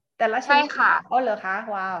แต่ละชนิดใช่ค่ะอ๋อเหรอคะ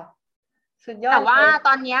ว้าวสุดยอดแต่ว่าต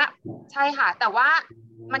อนนี้ใช่ค่ะแต่ว่า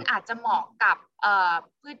มันอาจจะเหมาะกับ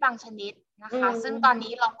พืชบางชนิดนะคะซึ่งตอน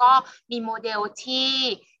นี้เราก็มีโมเดล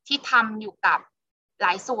ที่ทำอยู่กับหล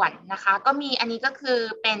ายส่วนนะคะก็มีอันนี้ก็คือ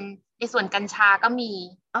เป็นในส่วนกัญชาก็มี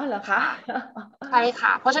อ๋อเหรอคะใช่ค่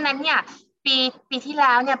ะเพราะฉะนั้นเนี่ยปีที่แ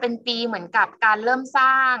ล้วเนี่ยเป็นปีเหมือนกับการเริ่มส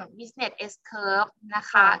ร้าง business S curve นะ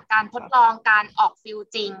คะการทดลองการออกฟิล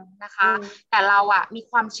จริงนะคะแต่เราอะมี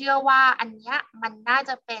ความเชื่อว่าอันเนี้ยมันน่า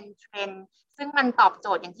จะเป็นเทรนด์ซึ่งมันตอบโจ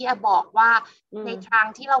ทย์อย่างที่บอกว่าในทาง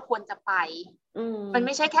ที่เราควรจะไปมันไ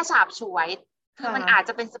ม่ใช่แค่ฉาบฉวยคือมันอาจจ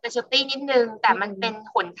ะเป็น specialty นิดนึงแต่มันเป็น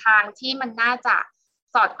หนทางที่มันน่าจะ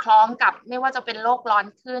สอดคล้องกับไม่ว่าจะเป็นโลกร้อน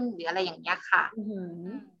ขึ้นหรืออะไรอย่างเงี้ยค่ะ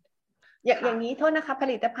อย่างนี้โทษนะคะผ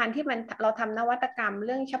ลิตภัณฑ์ที่เราทำนวัตกรรมเ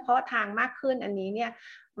รื่องเฉพาะทางมากขึ้นอันนี้เนี่ย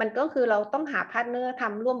มันก็คือเราต้องหาพาร์ทเนอร์ท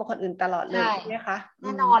ำร่วมกับคนอื่นตลอดเลยใช่ไหมคะแ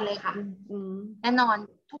น่นอนเลยค่ะแน่นอน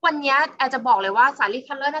ทุกวันนี้อาจจะบอกเลยว่าสาลี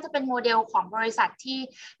คัลเลอร์น่าจะเป็นโมเดลของบริษัทที่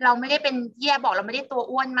เราไม่ได้เป็นบอกเราไม่ได้ตัว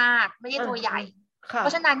อ้วนมากไม่ได้ตัวใหญ่เพร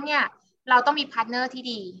าะฉะนั้นเนี่ยเราต้องมีพาร์ทเนอร์ที่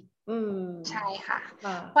ดีใช่ค่ะ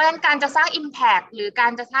เพราะฉะนั้นการจะสร้าง Impact หรือกา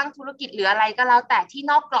รจะสร้างธุรกิจหรืออะไรก็แล้วแต่ที่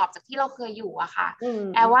นอกกรอบจากที่เราเคยอยู่อะค่ะ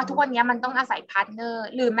แอลว่าทุกวันนี้มันต้องอาศัยพาร์ทเนอร์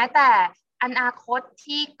หรือแม้แต่อนาคต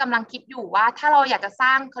ที่กำลังคิดอยู่ว่าถ้าเราอยากจะส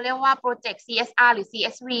ร้างเขาเรียกว่าโปรเจกต์ CSR หรือ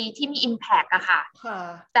CSV ที่มี Impact อะค่ะ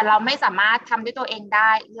แต่เราไม่สามารถทำด้วยตัวเองไ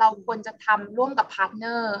ด้เราควรจะทำร่วมกับพาร์ทเน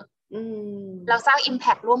อร์เราสร้าง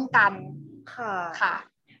Impact ร่วมกันค่ะ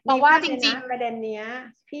เพราะว่าจริงๆประเด็นเนี้ย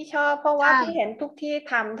พี่ชอบเพราะว่าพี่เห็นทุกที่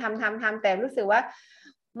ทำแต่รู้สึกว่า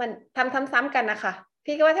มันทำซ้ำๆกันนะคะ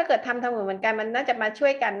พี่ก็ว่าถ้าเกิดทำเหมือนกันมันน่าจะมาช่ว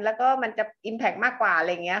ยกันแล้วก็มันจะ impact มากกว่าอะไร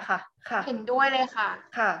อย่างเงี้ยค่ะค่ะเห็นด้วยเลยค่ะ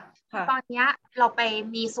ค่ะค่ะตอนนี้เราไป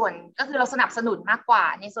มีส่วนก็คือเราสนับสนุนมากกว่า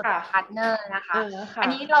ในส่วนของพาร์ทเนอร์นะคะอัน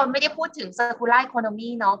นี้เราไม่ได้พูดถึง circular economy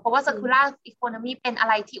เนาะเพราะว่า circular economy เป็นอะ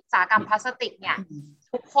ไรที่อุตสาหกรรมพลาสติกเนี่ย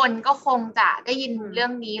ทุกคนก็คงจะได้ยินเรื่อ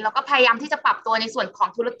งนี้แล้วก็พยายามที่จะปรับตัวในส่วนของ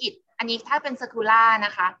ธุรกิจอันนี้ถ้าเป็น circular น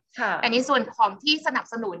ะคะแต่ในส่วนของที่สนับ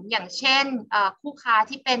สนุนอย่างเช่นคู่ค้า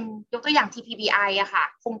ที่เป็นยกตัวอย่าง TPBI อะค่ะ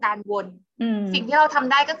โครงการวนสิ่งที่เราท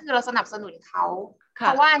ำได้ก็คือเราสนับสนุนเขาเพ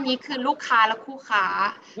ราะว่าอันนี้คือลูกค้าและคู่ค้า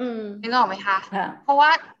นึกออกไหมคะเพราะว่า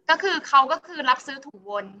ก็คือเขาก็คือรับซื้อถุง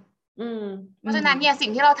วนเพราะฉะนั้นเนี่ยสิ่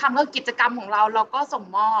งที่เราทำก็กิจกรรมของเราก็ส่ง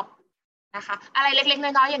มอบนะคะอะไรเล็กๆ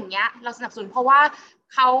น้อยๆอย่างเงี้ยเราสนับสนุนเพราะว่า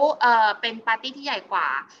เขาเป็นปาร์ตี้ที่ใหญ่กว่า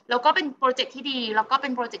แล้วก็เป็นโปรเจกต์ที่ดีแล้วก็เป็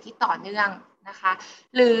นโปรเจกต์ที่ต่อเนื่องนะคะ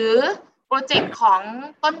หรือโปรเจกต์ของ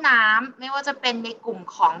ต้นน้ำไม่ว่าจะเป็นในกลุ่ม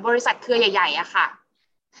ของบริษัทเครือใหญ่ๆอะค่ะ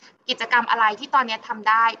กิจกรรมอะไรที่ตอนนี้ทำ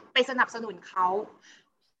ได้ไปสนับสนุนเขา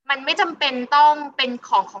มันไม่จำเป็นต้องเป็น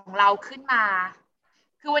ของเราขึ้นมา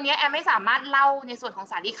คือวันนี้แอมไม่สามารถเล่าในส่วนของ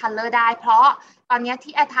สาลีคัลเลอร์ได้เพราะตอนนี้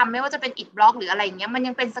ที่แอมทำไม่ว่าจะเป็นอิฐบล็อกหรืออะไรอย่างเงี้ยมัน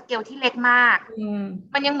ยังเป็นสเกลที่เล็กมาก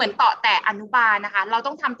มันยังเหมือนต่อแต่อนุบาลนะคะเรา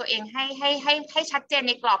ต้องทำตัวเองให้ชัดเจนใ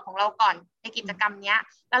นกรอบของเราก่อนในกิจกรรมเนี้ย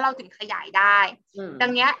แล้วเราถึงขยายได้ดั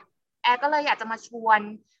งนี้แอมก็เลยอยากจะมาชวน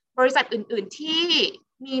บริษัทอื่นๆที่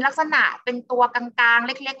มีลักษณะเป็นตัวกลางๆเ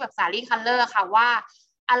ล็กๆแบบสาลีคัลเลอร์ค่ะว่า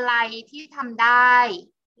อะไรที่ทำได้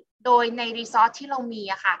โดยในรีซอสที่เรามี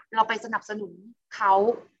อะค่ะเราไปสนับสนุนเขา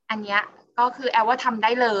อันเนี้ยก็คือแอลว่าทำไ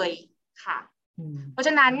ด้เลยค่ะเพราะฉ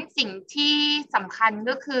ะนั้นสิ่งที่สำคัญ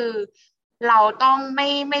ก็คือเราต้องไ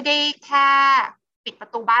ม่ได้แค่ปิดปร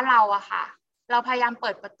ะตูบ้านเราอะค่ะเราพยายามเปิ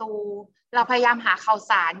ดประตูเราพยายามหาข่าว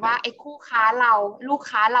สารว่าไอ้คู่ค้าเราลูก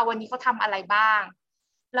ค้าเราวันนี้เขาทำอะไรบ้าง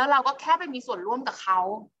แล้วเราก็แค่ไปมีส่วนร่วมกับเขา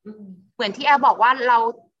เหมือนที่แอลบอกว่าเรา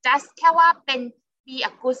just แค่ว่าเป็น be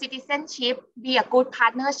a good citizenship be a good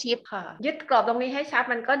partnership ค่ะยึดกรอบตรงนี้ให้ชัด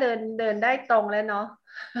มันก็เดินได้ตรงแล้วเนาะ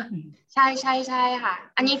ใช่ค่ะ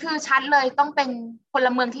อันนี้คือชัดเลยต้องเป็นพล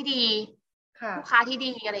เมืองที่ดีลูกค้าที่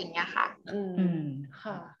ดีอะไรอย่างเงี้ยค่ะ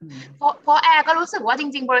ค่ะเพราะแอร์ก็รู้สึกว่าจ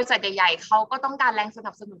ริงๆบริษัทใหญ่ๆเขาก็ต้องการแรงส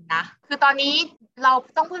นับสนุนนะคือตอนนี้เรา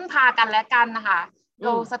ต้องพึ่งพากันและกันนะคะเร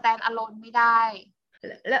าสแตนด์อะโลนไม่ได้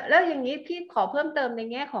แล้วอย่างนี้พี่ขอเพิ่มเติมใน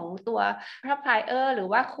แง่ของตัวซัพพลายเออร์หรือ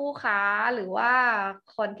ว่าคู่ค้าหรือว่า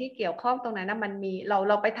คนที่เกี่ยวข้องตรงนั้นนะมันมี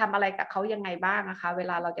เราไปทำอะไรกับเขายังไงบ้างนะคะเว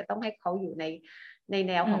ลาเราจะต้องให้เขาอยู่ใน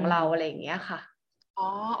แนวของเราอะไรอย่างเงี้ยค่ะอ๋อ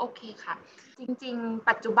โอเคค่ะจริงๆ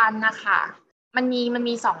ปัจจุบันนะคะมัน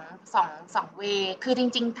มีสองเวคือจ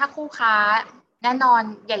ริงๆถ้าคู่ค้าแน่นอน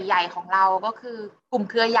ใหญ่ๆของเราก็คือกลุ่ม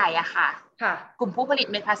เครือใหญ่อะค่ะกลุ่มผู้ผลิต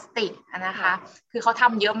เม็ดพลาสติกนะคะคือเขาท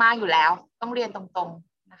ำเยอะมากอยู่แล้วต้องเรียนตรง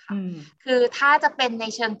ๆนะคะคือถ้าจะเป็นใน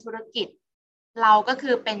เชิงธุรกิจเราก็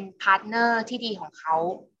คือเป็นพาร์ทเนอร์ที่ดีของเขา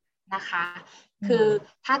นะคะคือ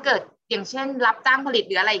ถ้าเกิดอย่างเช่นรับจ้างผลิต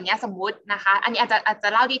หรืออะไรอย่างเงี้ยสมมุตินะคะอันนี้อาจจะ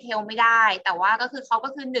เล่าดีเทลไม่ได้แต่ว่าก็คือเขาก็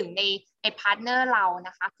คือหนึ่งในพาร์ทเนอร์เราน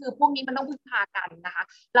ะคะคือพวกนี้มันต้องพึ่งพากันนะคะ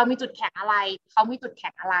เรามีจุดแข็งอะไรเขามีจุดแข็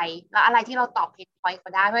งอะไรแล้วอะไรที่เราตอบเพนพอยต์เข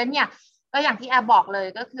าได้เพราะฉะนั้นเนี่ยก็อย่างที่แอร์บอกเลย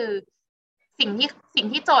ก็คือสิ่ง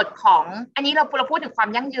ที่โจทย์ของอันนี้เราพูดถึงความ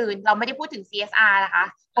ยั่งยืนเราไม่ได้พูดถึง CSR นะคะ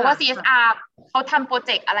เพราะว่า CSR เขาทำโปรเ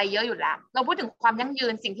จกต์อะไรเยอะอยู่แล้วเราพูดถึงความยั่งยื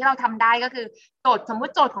นสิ่งที่เราทำได้ก็คือสมม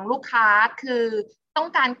ติโจทย์ของลูกค้าคือต้อง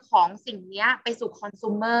การของสิ่งนี้ไปสู่คอน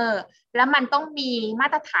sumer แล้วมันต้องมีมา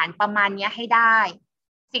ตรฐานประมาณนี้ให้ได้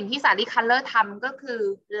สิ่งที่สาลีคัลเลอร์ทำก็คือ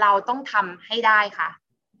เราต้องทำให้ได้ค่ะ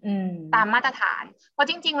ตามมาตรฐานเพราะ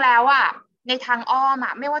จริงๆแล้วอ่ะในทางอ้อม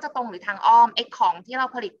ไม่ว่าจะตรงหรือทางอ้อมไอ้ของที่เรา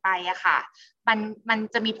ผลิตไปอะค่ะมัน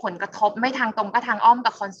จะมีผลกระทบไม่ทางตรงก็ทางอ้อม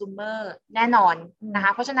กับคอน sumer แน่นอนนะค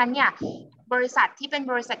ะเพราะฉะนั้นเนี่ยบริษัทที่เป็น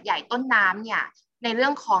บริษัทใหญ่ต้นน้ำเนี่ยในเรื่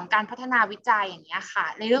องของการพัฒนาวิจัยอย่างเงี้ยค่ะ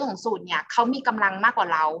ในเรื่องของสูตรเนี่ยเขามีกำลังมากกว่า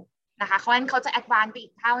เรานะคะเพราะฉะนั้นเขาจะแอดวานซ์ไปอี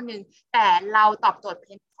กเท่านึงแต่เราตอบโจทย์เพ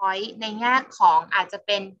นพอยต์ในแง่ของอาจจะเ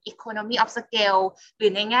ป็น economy of scale หรื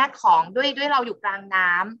อในแง่ของด้วยเราอยู่กลาง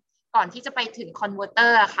น้ำก่อนที่จะไปถึงคอนเวอร์เตอ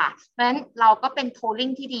ร์ค่ะเพราะฉะนั้นเราก็เป็นโทลลิ่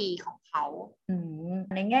งที่ดีของเขา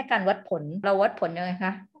ในแง่การวัดผลเราวัดผลยังไงค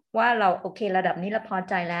ะว่าเราโอเคระดับนี้เราพอ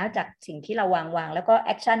ใจแล้วจากสิ่งที่เราวางแล้วก็แ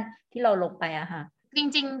อคชั่นที่เราลงไปอะค่ะจ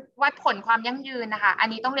ริงๆวัดผลความยั่งยืนนะคะอัน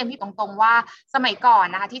นี้ต้องเรียนพี่ตรงๆว่าสมัยก่อน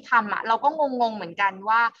นะคะที่ทำเราก็งงเหมือนกัน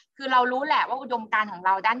ว่าคือเรารู้แหละว่าอุดมการณ์ของเร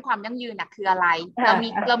าด้านความยั่งยืนคืออะไรเรา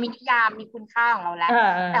มีนิยามมีคุณค่าของเราแล้ว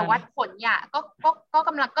แต่วัดผลเนี่ยก็ก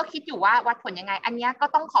ำลังก็คิดอยู่ว่าวัดผลยังไงอันนี้ก็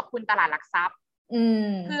ต้องขอบคุณตลาดหลักทรัพย์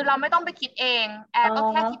คือเราไม่ต้องไปคิดเองแอร์ก็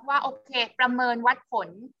แค่คิดว่าโอเคประเมินวัดผล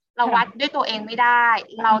เราวัดด้วยตัวเองไม่ได้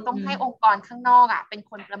เราต้องให้องค์กรข้างนอกเป็น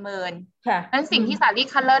คนประเมินนั้นสิ่งที่สาลี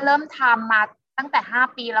คัลเลอร์เริ่มทำมา ตั้งแต่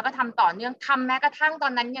5 ปีแล้วก็ทำต่อเนื่องทำแม้กระทั่งตอ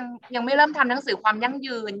นนั้นยังไม่เริ่มทำหนังสือความยั่ง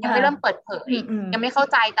ยืนยังไม่เริ่มเปิดเผยยังไม่เข้า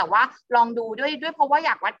ใจแต่ว่าลองดูด้วยเพราะว่าอย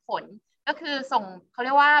ากวัดผลก็คือส่งเขาเรี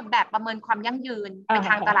ยกว่าแบบประเมินความยั่งยืนไปท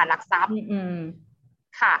างตลาดหลักทรัพย์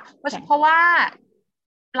ค่ะเพราะว่า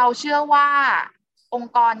เราเชื่อว่าอง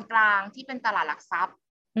ค์กรกลางที่เป็นตลาดหลักทรัพย์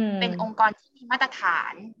เป็นองค์กรที่มีมาตรฐา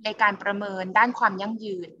นในการประเมินด้านความยั่ง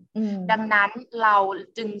ยืนดังนั้นเรา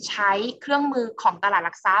จึงใช้เครื่องมือของตลาดห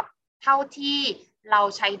ลักทรัพย์เท่าที่เรา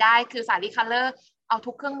ใช้ได้คือสาลีคัลเลอร์เอา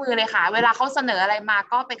ทุกเครื่องมือเลยค่ะเวลาเขาเสนออะไรมา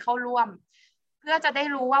ก็ไปเข้าร่วมเพื่อจะได้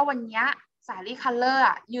รู้ว่าวันนี้สาลีคัลเลอร์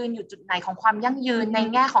ยืนอยู่จุดไหนของความยั่งยืนใน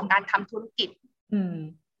แง่ของการทำธุรกิจ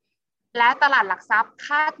และตลาดหลักทรัพย์ค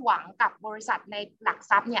าดหวังกับบริษัทในหลัก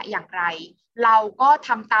ทรัพย์เนี่ยอย่างไรเราก็ท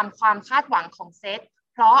ำตามความคาดหวังของเซต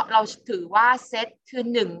เพราะเราถือว่าเซตคือ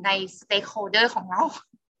หนึ่งในสเต็กโฮลเดอร์ของเรา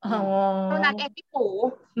เท่านั้นเองพี่ปู่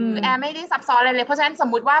แอร์ไม่ได้ซับซ้อนอะไรเลยเพราะฉะนั้นสม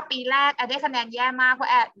มุติว่าปีแรกแอร์ได้คะแนนแย่มากเพราะ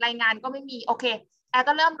แอร์รายงานก็ไม่มีโอเคแอร์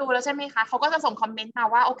ก็เริ่มดูแล้วใช่ไหมคะเขาก็จะส่งคอมเมนต์มา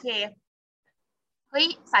ว่าโอเคเฮ้ย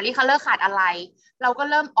สาลีคัลเลอร์ขาดอะไรเราก็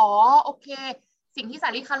เริ่มโอเคสิ่งที่สา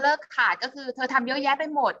ลีคัลเลอร์ขาดก็คือเธอทำเยอะแยะไป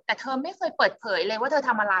หมดแต่เธอไม่เคยเปิดเผยเลยว่าเธอท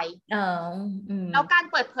ำอะไรแล้วการ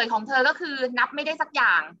เปิดเผยของเธอก็คือนับไม่ได้สักอ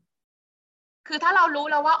ย่างคือถ้าเรารู้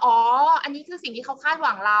แล้วว่าอันนี้คือสิ่งที่เขาคาดห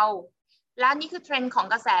วังเราและนี่คือเทรนด์ของ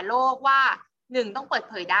กระแสโลกว่า1ต้องเปิด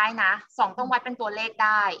เผยได้นะ2ต้องวัดเป็นตัวเลขไ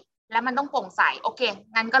ด้และมันต้องโปร่งใสโอเค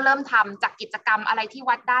งั้นก็เริ่มทำจากกิจกรรมอะไรที่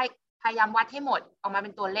วัดได้พยายามวัดให้หมดออกมาเป็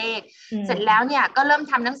นตัวเลขเสร็จแล้วเนี่ยก็เริ่ม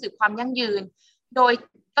ทำหนังสือความยั่งยืนโดย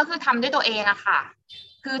ก็คือทำด้วยตัวเองอะค่ะ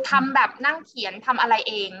คือทำแบบนั่งเขียนทำอะไร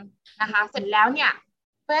เองนะคะเสร็จแล้วเนี่ย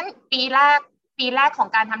เพราะฉะนั้นปีแรกของ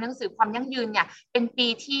การทำหนังสือความยั่งยืนเนี่ยเป็นปี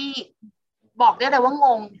ที่บอกได้เลยว่าง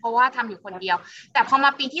งเพราะว่าทำอยู่คนเดียวแต่พอมา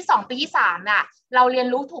ปีที่2ปีที่3น่ะเราเรียน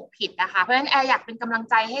รู้ถูกผิดนะคะเพราะฉะนั้นแอร์อยากเป็นกำลัง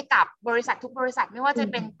ใจให้กับบริษัททุกบริษัทไม่ว่าจะ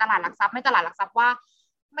เป็นตลาดหลักทรัพย์ไม่ตลาดหลักทรัพย์ว่า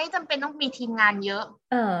ไม่จำเป็นต้องมีทีมงานเยอะ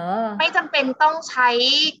ไม่จำเป็นต้องใช้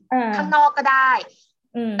ข้างนอกก็ได้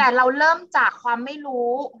แต่เราเริ่มจากความไม่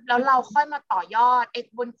รู้แล้วเราค่อยมาต่อยอด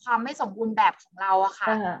บนความไม่สมบูรณ์แบบของเราอะค่ะ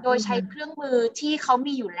โดยใช้เครื่องมือที่เขา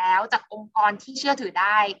มีอยู่แล้วจากองค์กรที่เชื่อถือไ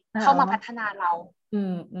ด้เข้ามาพัฒนาเรา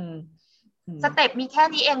สเต็ปมีแค่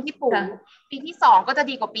นี้เองพี่ปู่ปีที่2ก็จะ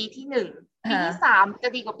ดีกว่าปีที่1ปีที่3จะ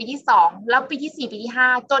ดีกว่าปีที่2แล้วปีที่4ปีที่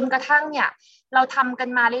5จนกระทั่งเนี่ยเราทำกัน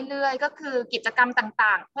มาเรื่อยๆก็คือกิจกรรม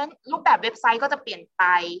ต่างๆเพราะรูปแบบเว็บไซต์ก็จะเปลี่ยนไป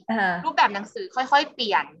รูปแบบหนังสือค่อยๆเป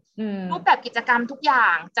ลี่ยนรูปแบบกิจกรรมทุกอย่า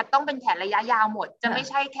งจะต้องเป็นแผนระยะยาวหมดจะไม่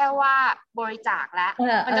ใช่แค่ว่าบริจาคแล้ว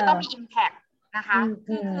มันจะต้องมี impact นะคะ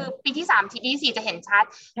คือปีที่3ปีที่4จะเห็นชัด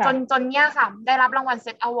จนเนี่ยค่ะได้รับรางวัลเซ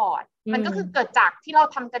ตอวอร์ดมันก็คือเกิดจากที่เรา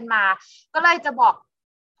ทำกันมาก็เลยจะบอก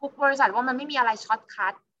ทุกบริษัทว่ามันไม่มีอะไรช็อตคั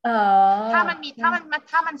ทถ้ามัน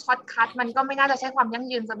ช็อตคัทมันก็ไม่น่าจะใช้ความยั่ง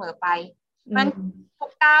ยืนเสมอไปมันทุ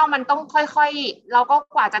กก้าวมันต้องค่อยๆเราก็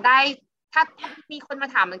กว่าจะได้ถ้ามีคนมา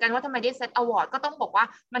ถามเหมือนกันว่าทำไมได้เซตอวอร์ดก็ต้องบอกว่า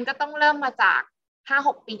มันก็ต้องเริ่มมาจาก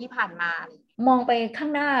 5-6 ปีที่ผ่านมามองไปข้า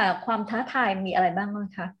งหน้าความท้าทายมีอะไรบ้าง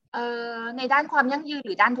คะในด้านความยั่งยืนห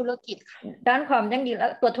รือด้านธุรกิจค่ะด้านความยั่งยืนและ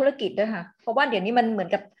ตัวธุรกิจด้วยค่ะเพราะว่าเดี๋ยวนี้มันเหมือน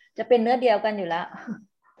กับจะเป็นเนื้อเดียวกันอยู่แล้ว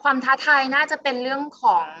ความท้าทายน่าจะเป็นเรื่องข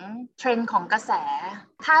องเทรนด์ของกระแส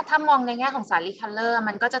ถ้ามองในแง่ของสาลีคัลเลอร์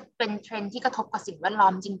มันก็จะเป็นเทรนด์ที่กระทบกับสิ่งแวดล้อ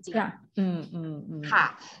มจริงๆค่ะ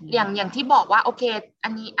อย่างที่บอกว่าโอเคอั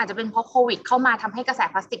นนี้อาจจะเป็นเพราะโควิดเข้ามาทำให้กระแส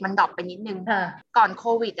พลาสติกมันดรอปไปนิดนึงก่อนโค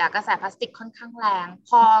วิดกระแสพลาสติกค่อนข้างแรง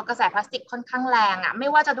พอกระแสพลาสติกค่อนข้างแรงไม่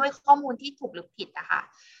ว่าจะด้วยข้อมูลที่ถูกหรือผิดค่ะ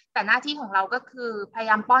แต่หน้าที่ของเราก็คือพยา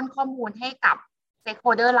ยามป้อนข้อมูลให้กับ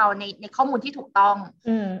stakeholder เราในข้อมูลที่ถูกต้อง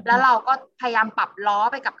แล้วเราก็พยายามปรับล้อ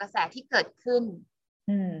ไปกับกระแสที่เกิดขึ้น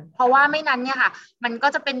เพราะว่าไม่นั้นเนี่ยค่ะมันก็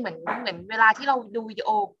จะเป็นเหมือนเวลาที่เราดูวิดีโอ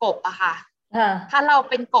กบอะค่ะถ้าเรา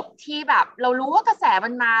เป็นกบที่แบบเรารู้ว่ากระแสมั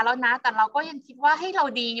นมาแล้วนะแต่เราก็ยังคิดว่าให้เรา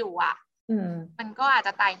ดีอยู่อะมันก็อาจจ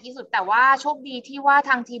ะตายที่สุดแต่ว่าโชคดีที่ว่าท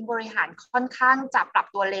างทีมบริหารค่อนข้างจะปรับ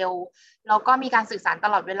ตัวเร็วแล้วก็มีการสื่อสารต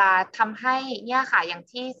ลอดเวลาทำให้เนี่ยค่ะอย่าง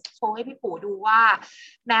ที่โชว์ให้พี่ปู่ดูว่า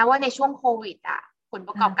แม้ว่าในช่วงโควิดผลป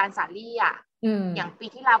ระกอบการสาลี่อย่างปี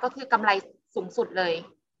ที่แล้วก็คือกำไรสูงสุดเลย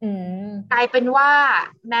กลายเป็นว่า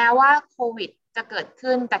แม้ว่าโควิดจะเกิด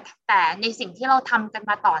ขึ้นแต่ในสิ่งที่เราทำกัน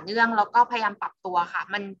มาต่อเนื่องแล้วก็พยายามปรับตัวค่ะ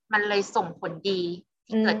มันเลยส่งผลดี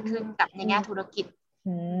ที่เกิดขึ้นกับในแง่ธุรกิจ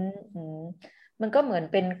มันก็เหมือน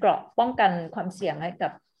เป็นเกราะป้องกันความเสี่ยงให้กั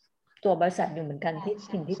บตัวบริษัทอยู่เหมือนกันที่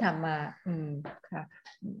สิ่งที่ทำมาค่ะ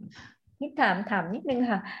นี่ถามนิดนึง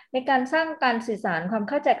ค่ะในการสร้างการสื่อสารความ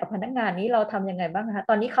เข้าใจกับพนักงานนี้เราทำยังไงบ้างคะ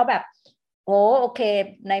ตอนนี้เขาแบบโอเค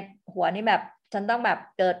ในหัวนี่แบบฉันต้องแบบ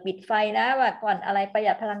เกิดปิดไฟนะว่าก่อนอะไรประห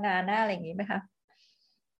ยัดพลังงานนะอะไรอย่างนี้ไหมคะ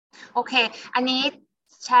โอเคอันนี้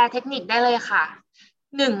แชร์เทคนิคได้เลยค่ะ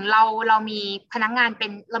หนึ่งเรามีพนักงาน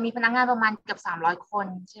ประมาณเกือบ300 คน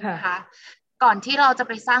ใช่ไหมคะก่อนที่เราจะไ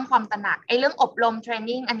ปสร้างความตระหนักเรื่องอบรมเทรน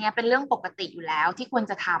นิ่งอันนี้เป็นเรื่องปกติอยู่แล้วที่ควร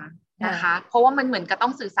จะทำนะคะเพราะว่ามันเหมือนกับต้อ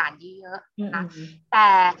งสื่อสารเยอะๆนะแต่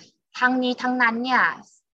ทั้งนี้ทั้งนั้นเนี่ย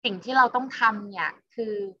สิ่งที่เราต้องทำเนี่ยคื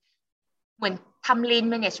อเหมือนทำ Lean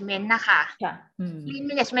Management นะคะ Lean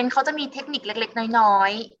Management เขาจะมีเทคนิคเล็กๆน้อ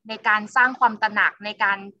ยๆในการสร้างความตระหนักในก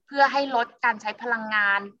ารเพื่อให้ลดการใช้พลังงา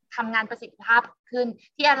นทำงานประสิทธิภาพขึ้น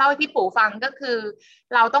ที่แอนเล่าให้พี่ปู่ฟังก็คือ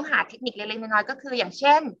เราต้องหาเทคนิคเล็กๆน้อยๆก็คืออย่างเ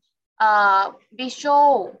ช่น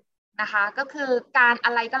visual นะคะก็คือการอ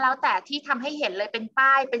ะไรก็แล้วแต่ที่ทำให้เห็นเลยเป็น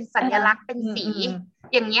ป้ายเป็นสัญลักษณ์เป็นสี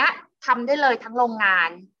อย่างเงี้ยทำได้เลยทั้งโรงงาน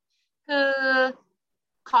คือ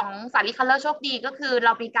ของสาลีคัลเลอร์โชคดีก็คือเร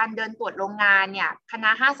ามีการเดินตรวจโรงงานเนี่ยคณะ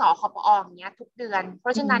5 สคปออย่างเงี้ยทุกเดือนเพร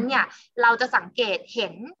าะฉะนั้นเนี่ยเราจะสังเกตเห็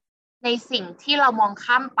นในสิ่งที่เรามอง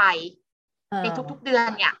ข้ามไปในทุกๆเดือน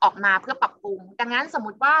เนี่ยออกมาเพื่อปรับปรุงดังนั้นสมม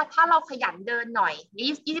ติว่าถ้าเราขยันเดินหน่อย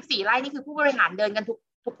24 ไร่นี่คือผู้บริหารเดินกัน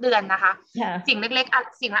ทุกเดือนนะคะสิ่งเล็ก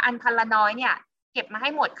ๆสิ่งละอันพันละน้อยเนี่ยเก็บมาให้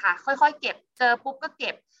หมดค่ะค่อยๆเก็บเจอปุ๊บก็เ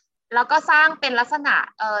ก็บแล้วก็สร้างเป็นลักษณะ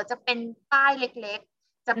จะเป็นป้ายเล็ก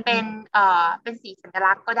ๆจะเป็นสีสัญ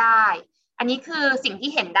ลักษณ์ก็ได้อันนี้คือสิ่ง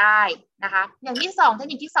ที่เห็นได้นะคะอย่างที่2เทค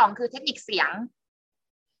นิคที่2คือเทคนิคเสียง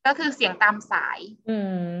ก็คือเสียงตามสาย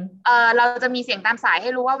เราจะมีเสียงตามสายให้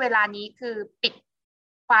รู้ว่าเวลานี้คือปิด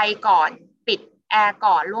ไฟก่อนปิดแอร์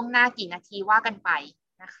ก่อนล่วงหน้ากี่นาทีว่ากันไป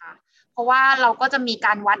นะคะเพราะว่าเราก็จะมีก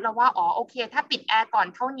ารวัดแล้วว่าโอเคถ้าปิดแอร์ก่อน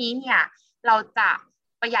เท่านี้เนี่ยเราจะ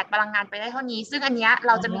ประหยัดพลังงานไปได้เท่านี้ซึ่งอันเนี้ยเ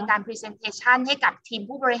ราจะมีการ presentation ให้กับทีม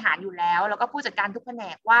ผู้บริหารอยู่แล้วแล้วก็ผู้จัดการทุกแผน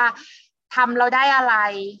กว่าทำเราได้อะไร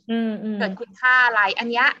เกิดคุณค่าอะไรอัน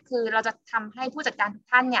เนี้ยคือเราจะทำให้ผู้จัดการทุก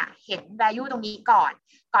ท่านเนี่ยเห็น value ตรงนี้ก่อ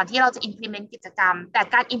นที่เราจะ implement กิจกรรมแต่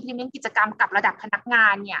การ implement กิจกรรมกับระดับพนักงา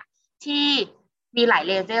นเนี่ยที่มีหลาย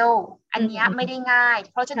เลเวลอันนี้ไม่ได้ง่าย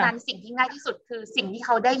เพราะฉะนั้นสิ่งที่ง่ายที่สุดคือสิ่งที่เข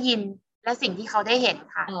าได้ยินและสิ่งที่เขาได้เห็น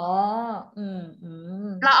ค่ะ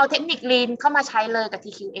เราเอาเทคนิค Lean เข้ามาใช้เลยกับ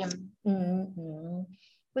TQM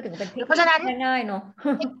พูดถึงเป็นเพราะฉะนั้นง่ายๆเนาะ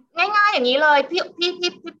ง่ายๆอย่างนี้เลย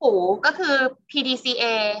พี่ปู่ก็คือ PDCA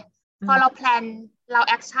พอเราแพลนเรา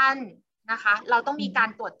action นะคะเราต้องมีการ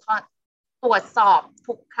ตรวจสอบ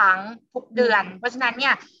ทุกครั้งทุกเดือนเพราะฉะนั้นเ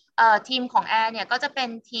นี่ยทีมของแอร์เนี่ยก็จะเป็น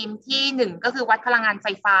ทีมที่1ก็คือวัดพลังงานไฟ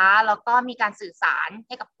ฟ้าแล้วก็มีการสื่อสารใ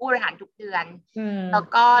ห้กับผู้บริหารทุกเดือนแล้ว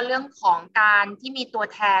ก็เรื่องของการที่มีตัว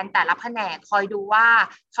แทนแต่ละแผนกคอยดูว่า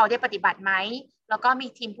เขาได้ปฏิบัติไหมแล้วก็มี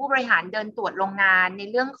ทีมผู้บริหารเดินตรวจโรงงานใน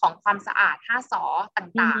เรื่องของความสะอาด5 ส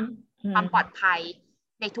ต่างๆความปลอดภัย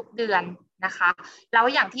ในทุกเดือนนะคะแล้ว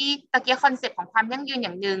อย่างที่ตะเกียบคอนเซ็ปต์ของความยั่งยืนอ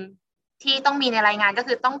ย่างหนึ่งที่ต้องมีในรายงานก็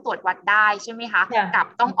คือต้องตรวจวัดได้ใช่ไหมคะกับ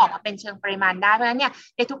ต้องออกมาเป็นเชิงปริมาณได้เพราะฉะนั้นเนี่ย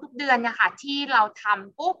ในทุกๆเดือนเนี่ยค่ะที่เราท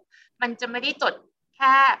ำปุ๊บมันจะไม่ได้จดแ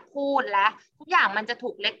ค่พูดและทุกอย่างมันจะถู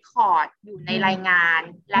กเรคคอร์ดอยู่ในรายงาน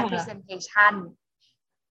และ presentation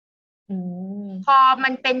พอมั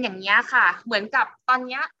นเป็นอย่างนี้ค่ะเหมือนกับตอน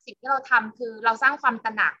นี้สิ่งที่เราทำคือเราสร้างความตร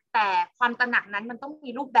ะหนักแต่ความตระหนักนั้นมันต้องมี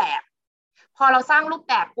รูปแบบพอเราสร้างรูป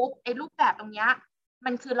แบบปุ๊บไอ้รูปแบบตรงนี้มั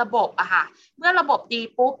นคือระบบอะค่ะเมื่อระบบดี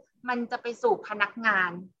ปุ๊บมันจะไปสู่พนักงา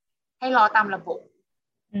นให้รอตามระบบ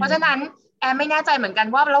เพราะฉะนั้นแอมไม่แน่ใจเหมือนกัน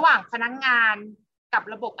ว่าระหว่างพนักงานกับ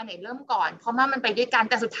ระบบอันไหนเริ่มก่อนเพราะว่ามันไปด้วยกัน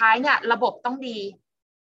แต่สุดท้ายเนี่ยระบบต้องดี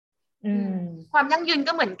ความยั่งยืน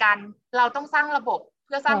ก็เหมือนกันเราต้องสร้างระบบเ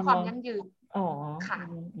พื่อสร้างความยั่งยืนค่ะ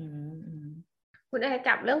คุณแอร์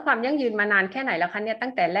จับเรื่องความยั่งยืนมานานแค่ไหนแล้วคะเนี่ยตั้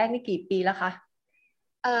งแต่แรกนี่กี่ปีแล้วคะ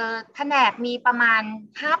แผนกมีประมาณ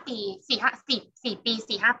5 ปี4 ปี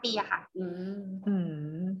 4-5 ปีอะค่ะ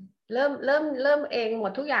เริ่มเองหม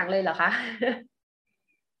ดทุกอย่างเลยเหรอคะ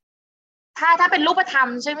ถ้าเป็นรูปธรรม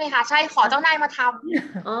ใช่ไหมคะใช่ขอเจ้านายมาท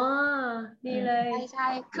ำอ๋อดีเลยใช่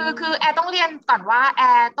คือแอร์ต้องเรียนก่อนว่าแอ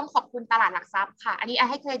ร์ต้องขอบคุณตลาดหลักทรัพย์ค่ะอันนี้แอ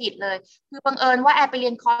ร์ให้เครดิตเลยคือบังเอิญว่าแอร์ไปเรี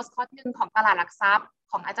ยนคอร์สหนึ่งของตลาดหลักทรัพย์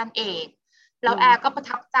ของอาจารย์เอกแล้วแอร์ก็ประ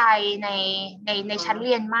ทับใจในชั้นเ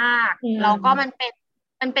รียนมากแล้วก็มัน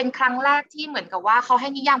เป็นครั้งแรกที่เหมือนกับว่าเขาให้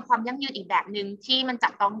นิยามความยั่งยืนอีกแบบหนึ่งที่มันจั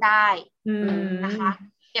บต้องได้นะคะ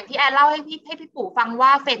อย่างที่แอนเล่าให้พี่ปู่ฟังว่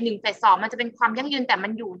าเฟส 1เฟส 2มันจะเป็นความยั่งยืนแต่มั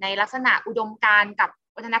นอยู่ในลักษณะอุดมการณ์กับ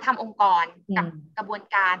วัฒนธรรมองค์กรกับกระบวน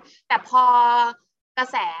การแต่พอกระ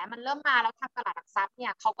แสมันเริ่มมาแล้วทางตลาดหลักทรัพย์เนี่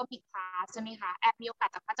ยเขาก็มีคลาสใช่ไหมคะแอนมีโอกาส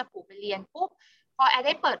จากพระจักรปู่ไปเรียนปุ๊บพอแอนไ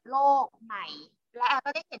ด้เปิดโลกใหม่และแอน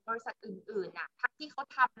ก็ได้เห็นบริษัทอื่นๆน่ะทั้งที่เขา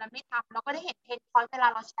ทำและไม่ทำเราก็ได้เห็นเพนพอยต์เวลา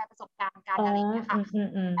เราแชร์ประสบการณ์กันอะไรอย่างเงี้ยค่ะ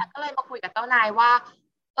แอนก็เลยมาคุยกับเจ้านายว่า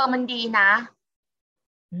มันดีนะ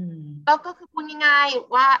ก็คือพูดง่าย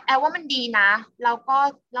ๆว่าแอร์ว่ามันดีนะแล้ว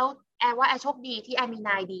แอร์ว่าแอร์โชคดีที่แอร์มีน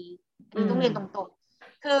ายดีต้องเรียนตรง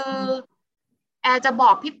ๆคือแอร์จะบอ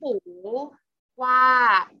กพี่ปู่ว่า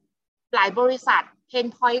หลายบริษัทเพน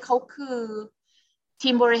พอยต์เขาคือที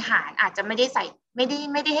มบริหารอาจจะไม่ได้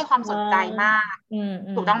ให้ความสนใจมาก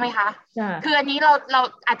ถูกต้องไหมคะคืออันนี้เรา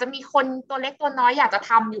อาจจะมีคนตัวเล็กตัวน้อยอยากจะ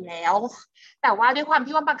ทำอยู่แล้วแต่ว่าด้วยความ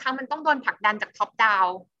ที่ว่าบางครั้งมันต้องโดนผลักดันจากท็อปดาว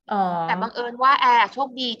น์แต่บังเอิญว่าแอร์โชค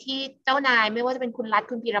ดีที่เจ้านายไม่ว่าจะเป็นคุณรัฐ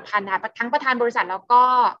คุณพีรพันธ์นะทั้งประธานบริษัทแล้วก็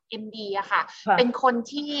MD อะค่ะเป็นคน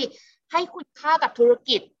ที่ให้คุณค่ากับธุร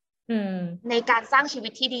กิจในการสร้างชีวิ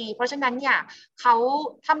ตที่ดีเพราะฉะนั้นเนี่ยเขา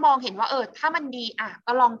ถ้ามองเห็นว่าถ้ามันดี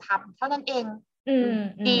ก็ลองทำเท่านั้นเอง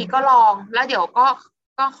ดีก็ลองแล้วเดี๋ยว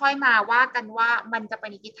ก็ค่อยมาว่ากันว่ามันจะไป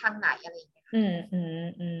ในทิศทางไหนอะไรอย่างเงี้ย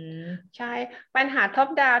ใช่ปัญหาท็อป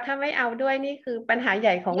ดาวถ้าไม่เอาด้วยนี่คือปัญหาให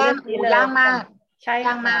ญ่ของเรื่องนี้เลยยากมากใช่ย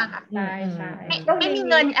ากมากค่ะใช่ใช่ไม่มี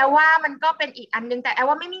เงินแอลว่ามันก็เป็นอีกอันนึงแต่แอล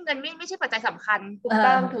ว่าไม่มีเงินไม่ใช่ปัจจัยสำคัญถูก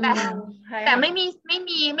ต้องแต่ไม่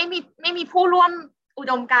มีผู้ร่วมอุ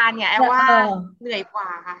ดมการณ์เนี่ยแอลว่าเหนื่อยกว่า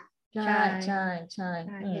ค่ะใช่ใช่ใช่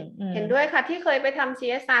เห็นด้วยค่ะที่เคยไปทำ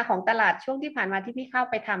CSR ของตลาดช่วงที่ผ่านมาที่พี่เข้า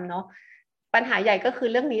ไปทำเนาะปัญหาใหญ่ก็คือ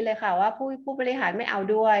เรื่องนี้เลยค่ะว่าผู้บริหารไม่เอา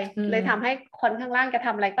ด้วยเลยทำให้คนข้างล่างจะท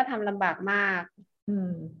ำอะไรก็ทำลำบากมาก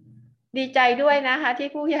ดีใจด้วยนะคะที่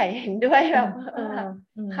ผู้ใหญ่เห็นด้วยแบบ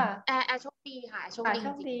ค่ะแอร์โชคดีค่ะโช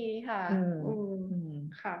คดีค่ะ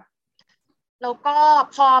ค่ะแล้วก็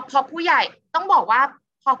พอผู้ใหญ่ต้องบอกว่า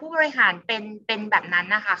พอผู้บริหารเป็นแบบนั้น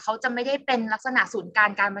นะคะเขาจะไม่ได้เป็นลักษณะศูนย์กา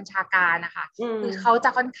รบัญชาการนะคะคือเขาจะ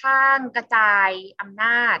ค่อนข้างกระจายอำน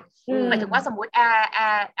าจหมายถึงว่าสมมติแอ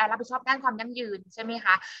ร์รับผิดชอบด้านความยั่งยืนใช่ไหมค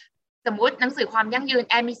ะสมมติหนังสือความยั่งยืน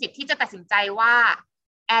แอร์มีสิทธิ์ที่จะตัดสินใจว่า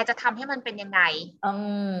แอร์จะทำให้มันเป็นยังไง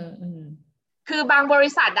คือบางบ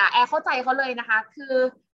ริษัทแอร์เข้าใจเขาเลยนะคะคือ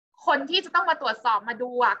คนที่จะต้องมาตรวจสอบมาดู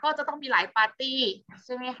ก็จะต้องมีหลายปาร์ตี้ใ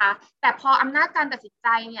ช่ไหมคะแต่พออำนาจการตัดสินใจ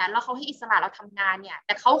เนี่ยแล้วเขาให้อิสระเราทำงานเนี่ยแ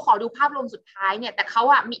ต่เขาขอดูภาพรวมสุดท้ายเนี่ยแต่เขา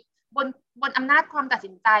มีบนอำนาจความตัด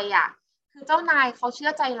สินใจคือเจ้านายเขาเชื่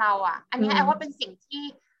อใจเราอันนี้แอลว่าเป็นสิ่งที่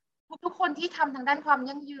ทุกคนที่ทำทางด้านความ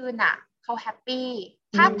ยั่งยืนเขาแฮปปี้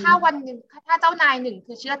ถ้าวันหนึ่งถ้าเจ้านายหนึ่ง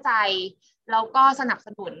คือเชื่อใจแล้วก็สนับส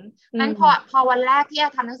นุนนั้นพอวันแรกที่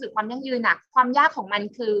ทำหนังสือความยั่งยืนความยากของมัน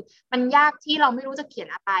คือมันยากที่เราไม่รู้จะเขียน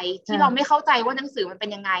อะไรที่เราไม่เข้าใจว่าหนังสือมันเป็น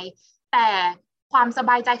ยังไงแต่ความส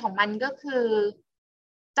บายใจของมันก็คือ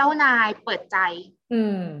เจ้านายเปิดใจ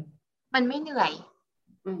มันไม่เหนื่อย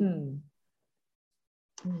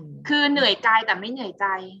คือเหนื่อยกายแต่ไม่เหนื่อยใจ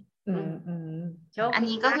อัน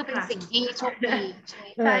นี้ก็คือเป็นสิ่งที่โชคดีใ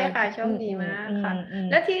ช่ค่ะโชคดีมากค่ะ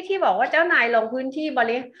แล้วที่บอกว่าเจ้านายลงพื้นที่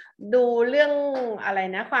ดูเรื่องอะไร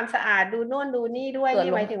นะความสะอาดดูโน่นดูนี่ด้วย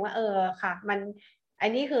นี่หมายถึงว่าค่ะมันอัน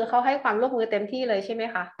นี้คือเขาให้ความร่วมมือเต็มที่เลยใช่ไหม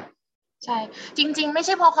คะใช่จริงๆไม่ใ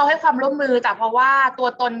ช่เพราะเขาให้ความร่วมมือแต่เพราะว่าตัว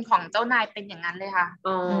ตนของเจ้านายเป็นอย่างนั้นเลยค่ะ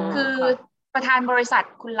คือประธานบริษัท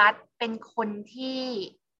คุณรัฐเป็นคนที่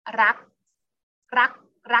รัก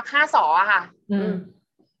5 สอค่ะ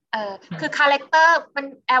คือคาแรคเตอร์มัน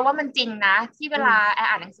แอลว่ามันจริงนะที่เวลาแอล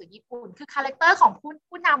อ่านหนังสือญี่ปุ่นคือคาแรคเตอร์ของ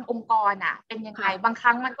ผู้นำองค์กรเป็นยังไงบางค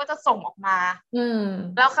รั้งมันก็จะส่งออกมา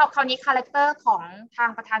แล้วคราวนี้คาแรคเตอร์ของทาง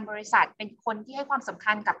ประธานบริษัทเป็นคนที่ให้ความสำ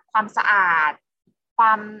คัญกับความสะอาดคว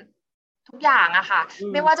ามทุกอย่างค่ะ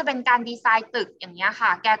ไม่ว่าจะเป็นการดีไซน์ตึกอย่างนี้ค่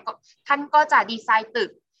ะท่านก็จะดีไซน์ตึก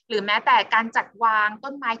หรือแม้แต่การจัดวาง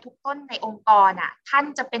ต้นไม้ทุกต้นในองค์กรท่าน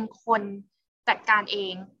จะเป็นคนจัดการเอ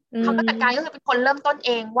งคำว่าจัดการก็คือเป็นคนเริ่มต้นเอ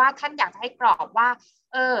งว่าท่านอยากจะให้กรอบว่า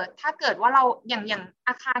ถ้าเกิดว่าเราอย่าง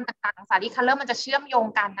อาคารต่างๆสาริคัลเลอร์มันจะเชื่อมโยง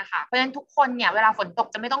กันนะคะเพราะฉะนั้นทุกคนเนี่ยเวลาฝนตก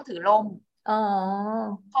จะไม่ต้องถือร่ม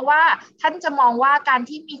เพราะว่าท่านจะมองว่าการ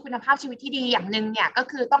ที่มีคุณภาพชีวิตที่ดีอย่างหนึ่งเนี่ยก็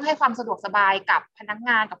คือต้องให้ความสะดวกสบายกับพนักง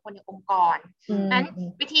านกับคนในองค์กรนั้น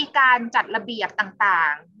วิธีการจัดระเบียบต่า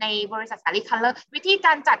งๆในบริษัทสาริคัลเลอร์วิธีก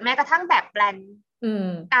ารจัดแม้กระทั่งแบบแปลน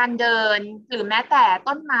การเดินหรือแม้แต่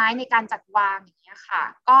ต้นไม้ในการจัดวางอย่างเงี้ยค่ะ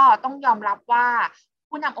ก็ต้องยอมรับว่า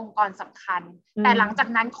ผู้นำองค์กรสำคัญแต่หลังจาก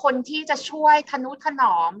นั้นคนที่จะช่วยทนุถน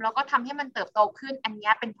อมแล้วก็ทำให้มันเติบโตขึ้นอัน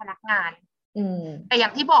นี้เป็นพนักงานแต่อย่า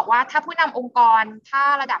งที่บอกว่าถ้าผู้นำองค์กรถ้า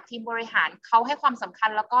ระดับทีมบริหารเขาให้ความสำคัญ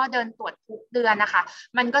แล้วก็เดินตรวจทุกเดือนนะคะ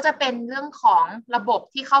มันก็จะเป็นเรื่องของระบบ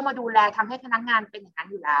ที่เข้ามาดูแลทำให้พนักงานเป็นอย่างนั้น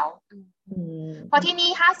อยู่แล้วเพราะที่นี่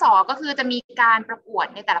5 สอก็คือจะมีการประกวด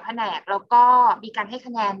ในแต่ละแผนกแล้วก็มีการให้ค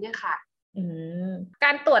ะแนนด้วยค่ะก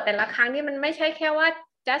ารตรวจแต่ละครั้งนี่มันไม่ใช่แค่ว่า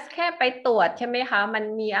just แค่ไปตรวจใช่ไหมคะมัน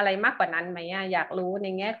มีอะไรมากกว่านั้นไหมอยากรู้ใน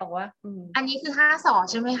แง่ของว่าอันนี้คือ5 สอ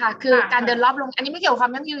ใช่ไหมคะคือการเดินรอบโรงอันนี้ไม่เกี่ยวกับควา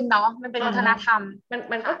มยั่งยืนเนาะมันเป็นวัฒนธรรม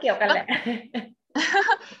มันก็เกี่ยวกันแหละ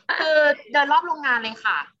คือเดินรอบโรงงานเลย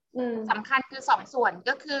ค่ะสำคัญคือ2 ส่วน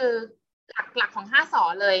ก็คือหลักของ5 สอ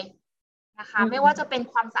เลยนะคะไม่ว่าจะเป็น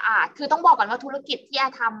ความสะอาดคือต้องบอกก่อนว่าธุรกิจที่แอ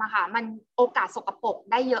ร์ทำค่ะมันโอกาสสกปรก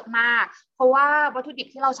ได้เยอะมากเพราะว่าวัตถุดิบ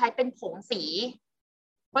ที่เราใช้เป็นผงสี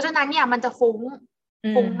เพราะฉะนั้นเนี่ยมันจะฟุ้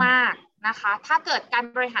งมาก นะคะ ถ้าเกิดการ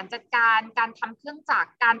บริหารจัดการการทำเครื่องจักร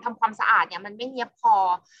การทำความสะอาดเนี่ยมันไม่เนียบพอ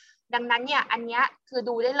ดังนั้นเนี่ยอันเนี้ยคือ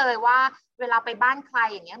ดูได้เลยว่าเวลาไปบ้านใคร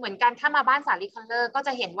อย่างเงี้ยเหมือนกันถ้ามาบ้านสาลีคัลเลอร์ก็จ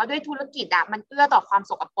ะเห็นว่าด้วยธุรกิจอะมันเอื้อต่อความ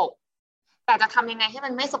สกปรกแต่จะทำยังไงให้มั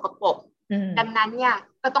นไม่สกปรกดังนั้นเนี่ย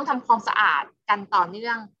ก็ต้องทำความสะอาดกันต่อเนื่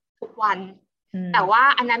องทุกวันแต่ว่า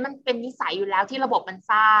อันนั้นมันเป็นนิสัยอยู่แล้วที่ระบบมัน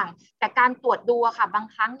สร้างแต่การตรวจดูอะค่ะบาง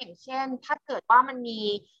ครั้งอย่างเช่นถ้าเกิดว่ามันมี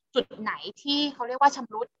จุดไหนที่เขาเรียกว่าช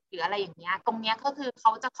ำรุดหรืออะไรอย่างเงี้ยตรงเนี้ยก็คือเข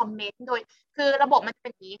าจะคอมเมนต์โดยคือระบบมันเป็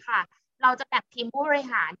นอย่างนี้ค่ะเราจะแบ่งทีมผู้บริ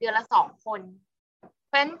หารเดือนละ2 คนเ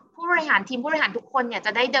พราะฉะนั้นผู้บริหารทีมผู้บริหารทุกคนเนี่ยจ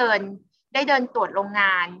ะได้เดินตรวจโรงง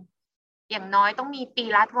านอย่างน้อยต้องมีปี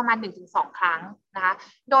ละประมาณ 1-2 ครั้งนะคะ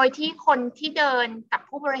โดยที่คนที่เดินกับ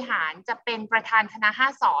ผู้บริหารจะเป็นประธานคณะ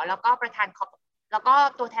5 ส.แล้วก็ประธานแล้วก็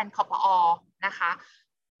ตัวแทนคปอ.นะคะ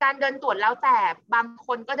การเดินตรวจแล้วแต่บางค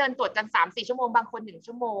นก็เดินตรวจกัน 3-4 ชั่วโมงบางคน1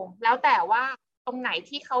 ชั่วโมงแล้วแต่ว่าตรงไหน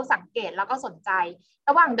ที่เขาสังเกตแล้วก็สนใจร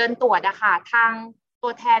ะหว่างเดินตรวจอะค่ะทางตั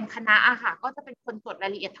วแทนคณะอะค่ะก็จะเป็นคนตรวจรา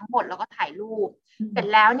ยละเอียดทั้งหมดแล้วก็ถ่ายรูปเสร็จ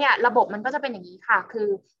แล้วเนี่ยระบบมันก็จะเป็นอย่างนี้ค่ะคือ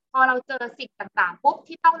พอเราเจอสิ่งต่างๆปุ๊บ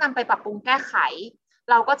ที่ต้องนำไปปรับปรุงแก้ไข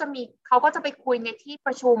เขาก็จะไปคุยในที่ป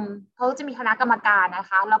ระชุมเขาจะมีคณะกรรมการนะ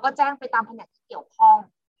คะแล้วก็แจ้งไปตามแผนกที่เกี่ยวข้อง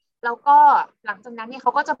แล้วก็หลังจากนั้นเนี่ยเข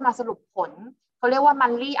าก็จะมาสรุปผลเขาเรียกว่า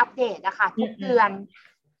monthly update นะคะทุกเดือน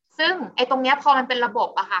ซึ่งไอ้ตรงเนี้ยพอมันเป็นระบบ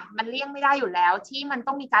อะค่ะมันเลี่ยงไม่ได้อยู่แล้วที่มัน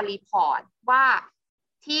ต้องมีการรีพอร์ตว่า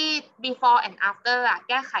ที่ before and after อะแ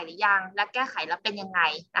ก้ไขหรือยังและแก้ไขแล้วเป็นยังไง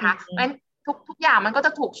นะคะเพราะฉะนั้นทุกอย่างมันก็จ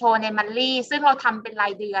ะถูกโชว์ใน monthly ซึ่งเราทำเป็นรา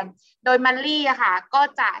ยเดือนโดย monthly อะค่ะก็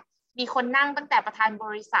จะมีคนนั่งตั้งแต่ประธานบ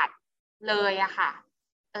ริษัทเลยอะค่ะ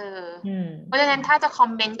เพราะฉะนั้นถ้าจะคอ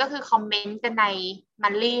มเมนต์ก็คือคอมเมนต์กันในมั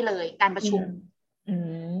นลี่เลยการประชุม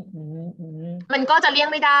มันก็จะเลี่ยง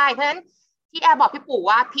ไม่ได้เพราะฉะนั้นที่แอร์บอกพี่ปู่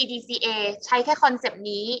ว่า PDCA ใช้แค่คอนเซปต์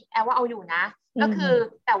นี้แอร์ว่าเอาอยู่นะก็คือ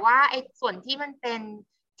แต่ว่าไอ้ส่วนที่มันเป็น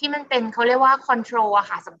เขาเรียกว่า control อะ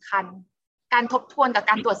ค่ะสำคัญการทบทวนกับ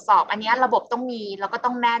การตรวจสอบอันนี้ระบบต้องมีแล้วก็ต้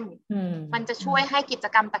องแม่นมันจะช่วยให้กิจ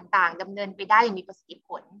กรรมต่างๆดำเนินไปได้อย่างมีประสิทธิผ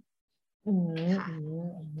ล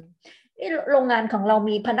โรงงานของเรา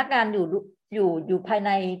มีพนักงานอยู่ภายใ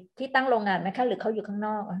นที่ตั้งโรงงานไหมคะหรือเขาอยู่ข้างน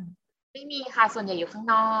อกไม่มีค่ะส่วนใหญ่อยู่ข้าง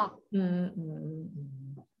นอก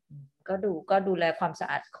ก็ดูแลความสะ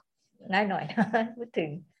อาดง่ายหน่อยพูดถึ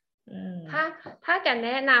งถ้าจะแน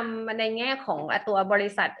ะนำในแง่ของตัวบริ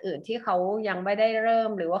ษัทอื่นที่เขายังไม่ได้เริ่ม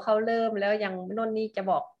หรือว่าเขาเริ่มแล้วยังโน่นนี่จะ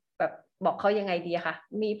บอกเขายังไงดีคะ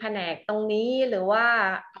มีแผนกตรงนี้หรือว่า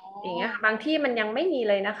อย่างเงี้ยบางที่มันยังไม่มี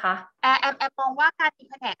เลยนะคะแอมมองว่าการมี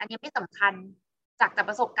แผนกอันนี้ไม่สำคัญจาก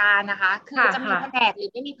ประสบการณ์นะคะคือจะมีแผนกหรือ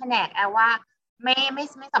ไม่มีแผนกแอลว่าไ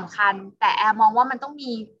ม่สำคัญแต่แอลมองว่ามันต้อง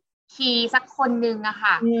มีคีย์สักคนนึงอะ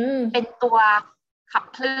ค่ะเป็นตัวขับ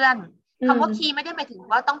เคลื่อนคำว่าคีย์ไม่ได้หมายถึง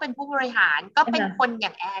ว่าต้องเป็นผู้บริหารก็เป็นคนอย่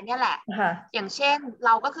างแอร์เนี่ยแหละอย่างเช่นเร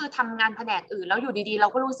าก็คือทำงานแผนกอื่นแล้วอยู่ดีๆเรา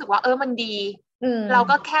ก็รู้สึกว่ามันดีเรา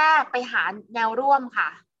ก็แค่ไปหาแนวร่วมค่ะ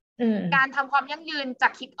การทำความยั่งยืนจา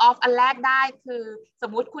ก kick off อันแรกได้คือส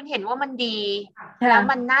มมุติคุณเห็นว่ามันดีแล้ว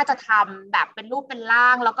มันน่าจะทำแบบเป็นรูปเป็นร่า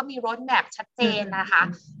งแล้วก็มี road map ชัดเจนนะคะ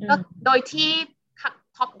ก็โดยที่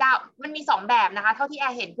top down มันมี2แบบนะคะเท่าที่แอ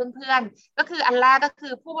ร์เห็นเพื่อนๆก็คืออันแรกก็คื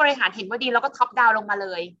อผู้บริหารเห็นว่าดีแล้วก็ top down ลงมาเล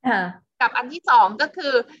ยกับอันที่2ก็คื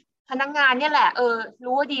อพนักงานเนี่ยแหละ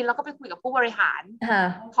รู้ว่าดีแล้วก็ไปคุยกับผู้บริหาร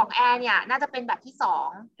ของแอร์เนี่ยน่าจะเป็นแบบที่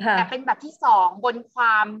2แต่เป็นแบบที่2บนคว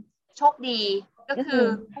ามโชคดีก็คือ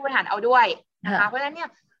ผู้บริหารเอาด้วยนะคะเพราะฉะนั้นเนี่ย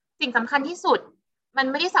สิ่งสำคัญที่สุดมัน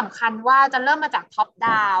ไม่ได้สำคัญว่าจะเริ่มมาจากท็อปด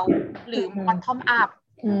าวหรือ bottom up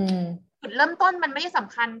จุดเริ่มต้นมันไม่ได้ส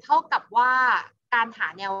ำคัญเท่ากับว่าการหา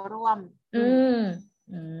แนวร่วม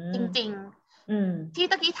จริงๆที่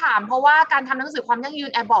ตะกี้ถามเพราะว่าการทำหนังสือความยั่งยื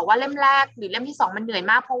นแอบบอกว่าเล่มแรกหรือเล่มที่2มันเหนื่อย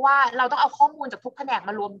มากเพราะว่าเราต้องเอาข้อมูลจากทุกแผนกม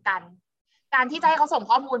ารวมกันการที่จะให้เขาส่ง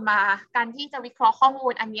ข้อมูลมาการที่จะวิเคราะห์ข้อมู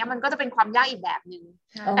ลอันนี้มันก็จะเป็นความยากอีกแบบนึง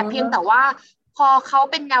แต่เพียงแต่ว่าพอเขา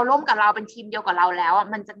เป็นแนวร่วมกับเราเป็นทีมเดียวกับเราแล้ว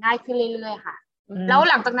มันจะง่ายขึ้นเรื่อยๆค่ะแล้ว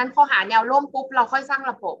หลังจากนั้นพอหาแนวร่วมปุ๊บเราค่อยสร้าง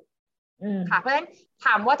ระบบค่ะเพราะฉะนั้นถ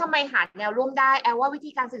ามว่าทำไมหาแนวร่วมได้แอลว่าวิ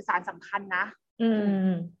ธีการสื่อสารสำคัญนะ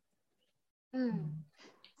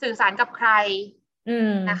สื่อสารกับใคร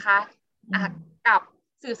นะคะกับ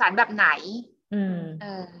สื่อสารแบบไหน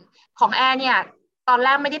ของแอร์เนี่ยตอนแร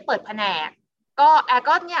กไม่ได้เปิดแผนกก็แอร์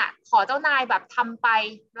ก็เนี่ยขอเจ้านายแบบทำไป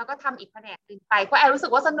แล้วก็ทำอีกแผนกอื่นไปเพราะแอร์รู้สึ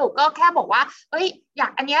กว่าสนุกก็แค่บอกว่าอยา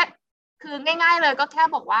กอันเนี้ยคือง่ายๆเลยก็แค่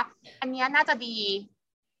บอกว่าอันเนี้ยน่าจะดี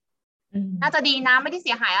นะไม่ได้เ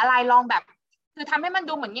สียหายอะไรลองแบบคือทำให้มัน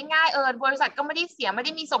ดูเหมือนง่ายๆบริษัทก็ไม่ได้เสียไม่ไ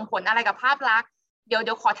ด้มีส่งผลอะไรกับภาพลักษณ์เดี๋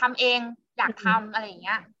ยวขอทำเองอยากทำอะไรอย่างเ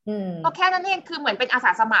งี้ยก็แค่นั้นเองคือเหมือนเป็นอาส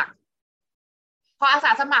าสมัครพออาส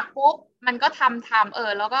าสมัครปุ๊บมันก็ท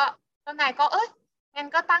ำแล้วก็เจ้านายก็ งั้น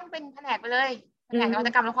ก็ตั้งเป็นแผนกไปเลยแผนกนวัต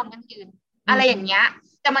กรรมและความยั่งยืนอะไรอย่างเงี้ย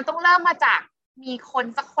แต่มันต้องเริ่มมาจากมีคน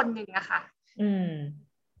สักคนหนึ่งอะค่ะ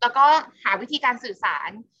แล้วก็หาวิธีการสื่อสาร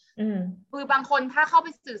คือบางคนถ้าเข้าไป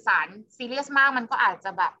สื่อสารซีเรียสมากมันก็อาจจ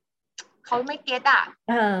ะแบบเขาไม่เก็ตอ่ะ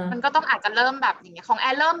มันก็ต้องอาจจะเริ่มแบบอย่างเงี้ยของแอ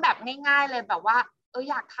ร์เริ่มแบบง่ายๆเลยแบบว่า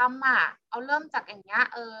อยากทำอ่ะเอาเริ่มจากอย่างเงี้ย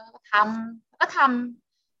ทำก็ท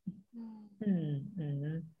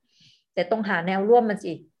ำแต่ต้องหาแนวร่วมมัน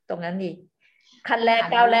สิตรงนั้นอีกขั้นแรก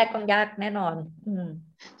ก้าวแรกต้องยากแน่นอน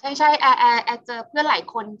ใช่แอร์เจอเพื่อนหลาย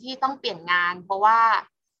คนที่ต้องเปลี่ยนงานเพราะว่า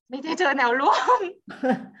ไม่ได้เจอแนวร่วม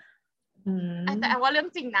แต่แอร์ว่าเรื่อง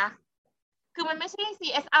จริงนะคือมันไม่ใช่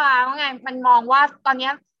CSR ไงมันมองว่าตอนนี้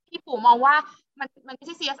พี่ปู่มองว่ามันไม่ใ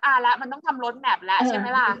ช่ CSR แล้วมันต้องทำรถแมพแล้วใช่ไหม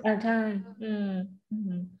ล่ะใช่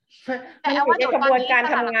แต่แอร์ว่าในกระบวนการ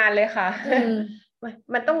ทำงานเลยค่ะ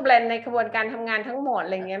มันต้องเบลนในกระบวนการทำงานทั้งหมดอะ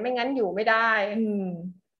ไรเงี้ยไม่งั้นอยู่ไม่ได้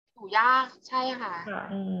อยู่ยากใช่ค่ะ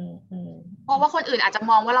เพราะว่าคนอื่นอาจจะ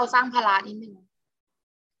มองว่าเราสร้างภาระนิดนึง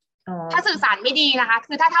ถ้าสื่อสารไม่ดีนะคะ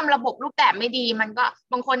คือถ้าทำระบบรูปแบบไม่ดีมันก็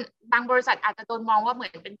บางคนบางบริษัทอาจจะโดนมองว่าเหมือ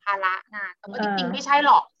นเป็นภาระนะแต่ว่าจริงๆไม่ใช่ห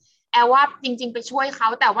รอกแอลว่าจริงๆไปช่วยเขา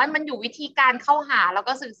แต่ว่ามันอยู่วิธีการเข้าหาแล้ว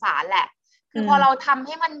ก็สื่อสารแหละคือพอเราทำใ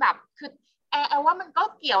ห้มันแบบคือแอลว่ามันก็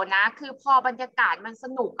เกี่ยวนะคือพอบรรยากาศมันส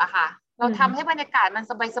นุกอะค่ะเราทำให้บรรยากาศมัน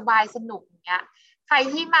สบายๆสนุกอย่างเงี้ยใคร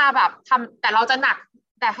ที่มาแบบทำแต่เราจะหนัก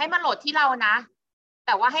แต่ให้มาโหลดที่เรานะแ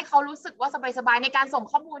ต่ว่าให้เขารู้สึกว่าสบายๆในการส่ง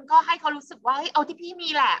ข้อมูลก็ให้เขารู้สึกว่าเอาที่พี่มี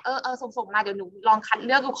แหละส่งมาเดี๋ยวหนูลองคัดเ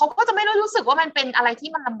ลือกดูเขาก็จะไม่รู้สึกว่ามันเป็นอะไรที่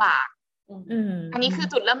มันลำบากอันนี้คือ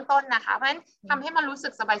จุดเริ่มต้นนะคะเพราะฉะนั้นทำให้มันรู้สึ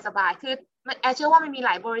กสบายๆคือแอร์เชื่อว่ามันมีหล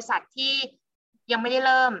ายบริษัทที่ยังไม่ได้เ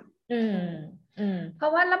ริ่มเพรา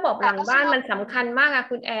ะว่าระบบหลังบ้านมันสำคัญมากอะ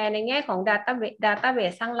คุณแอร์ในแง่ของ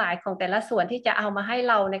database สร้างหลายของแต่ละส่วนที่จะเอามาให้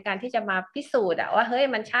เราในการที่จะมาพิสูจน์อะว่าเฮ้ย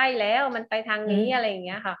มันใช่แล้วมันไปทางนี้อะไรอย่างเ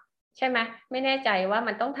งี้ยค่ะใช่ไหมไม่แน่ใจว่า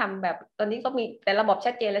มันต้องทำแบบตอนนี้ก็มีแต่ระบบ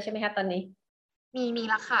ชัดเจนแล้วใช่ไหมคะตอนนี้มี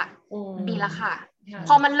แล้วค่ะมีแล้วค่ะพ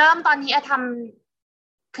อมันเริ่มตอนนี้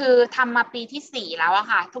คือทำมาปีที่4แล้วอะ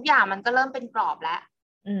ค่ะทุกอย่างมันก็เริ่มเป็นกรอบแล้ว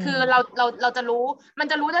คือเราจะรู้มัน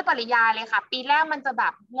จะรู้ด้วยปริยายเลยค่ะปีแรกมันจะแบ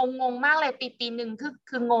บงงมากเลยปีหนึ่ง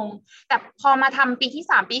คืองงแต่พอมาทำปีที่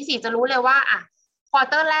3ปีที่4จะรู้เลยว่าควอ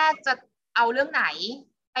เตอร์แรกจะเอาเรื่องไหน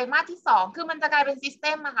ไตรมาสที่2คือมันจะกลายเป็นซิสเ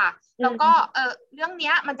ต็มอะค่ะแล้วก็เรื่องเ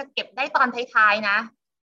นี้ยมันจะเก็บได้ตอนท้ายๆนะ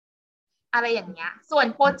อะไรอย่างเงี้ยส่วน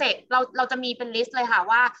โปรเจกต์เราจะมีเป็นลิสต์เลยค่ะ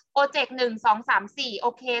ว่าโปรเจกต์1 2 3 4โอ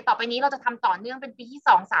เคต่อไปนี้เราจะทำต่อเนื่องเป็นปีที่2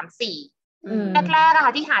 3 4แรกๆอะค่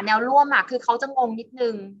ะที่หาแนวร่วมอะคือเขาจะงงนิดนึ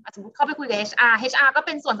งสมมติเข้าไปคุยกับ HR ก็เ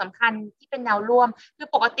ป็นส่วนสำคัญที่เป็นแนวร่วมคือ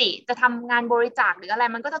ปกติจะทำงานบริจาคหรืออะไร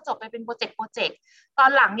มันก็จะจบไปเป็นโปรเจกต์ตอ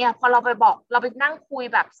นหลังเนี่ยพอเราไปนั่งคุย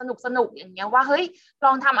แบบสนุกอย่างเงี้ยว่าเฮ้ยล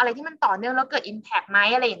องทำอะไรที่มันต่อเนื่องแล้วเกิด impact ไหม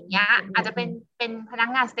อะไรอย่างเงี้ยอาจจะเป็นพนัก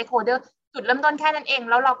งาน stakeholder จุดเริ่มต้นแค่นั้นเอง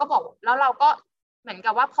แล้วเราก็เหมือน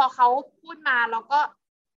กับว่าพอเขาพูดมาเราก็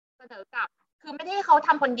เสนอกลับคือไม่ได้ให้เขาท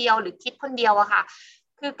ำคนเดียวหรือคิดคนเดียวอะค่ะ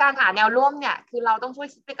คือการหาแนวร่วมเนี่ยคือเราต้องช่วย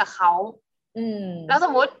คิดไปกับเขาแล้วส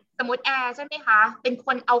มมติแอร์ใช่ไหมคะเป็นค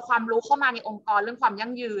นเอาความรู้เข้ามาในองค์กรเรื่องความยั่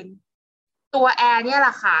งยืนตัวแอร์เนี่ยแหล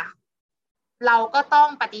ะค่ะเราก็ต้อง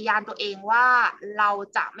ปฏิญาณตัวเองว่าเรา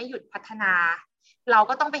จะไม่หยุดพัฒนาเรา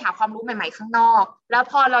ก็ต้องไปหาความรู้ใหม่ๆข้างนอกแล้ว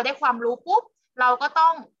พอเราได้ความรู้ปุ๊บเราก็ต้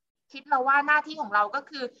องคิดแล้วว่าหน้าที่ของเราก็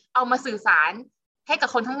คือเอามาสื่อสารให้กับ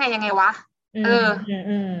คนข้างในยังไงวะ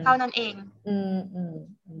เท่านั้นเอง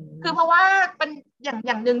คือเพราะว่าเป็นอ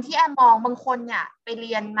ย่างหนึ่งที่แอมมองบางคนเนี่ยไปเ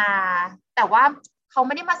รียนมาแต่ว่าเขาไ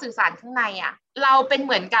ม่ได้มาสื่อสารข้างในเราเป็นเ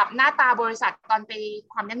หมือนกับหน้าตาบริษัทตอนไป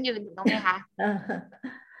ความยั่งยืนถูกต้องไหมคะ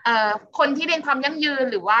คนที่เรียนความยั่งยืน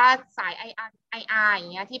หรือว่าสาย IR อย่า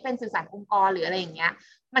งเงี้ยที่เป็นสื่อสารองค์กรหรืออะไรอย่างเงี้ย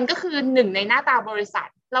มันก็คือหนึ่งในหน้าตาบริษัท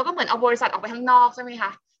เราก็เหมือนเอาบริษัทออกไปข้างนอกใช่ไหมค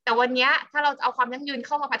ะแต่วันนี้ถ้าเราเอาความยั่งยืนเ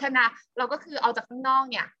ข้ามาพัฒนาเราก็คือเอาจากข้างนอก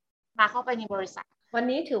เนี่ยมาเข้าไปในบริษัทวัน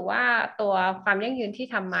นี้ถือว่าตัวความยั่งยืนที่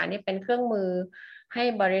ทำมานี่เป็นเครื่องมือให้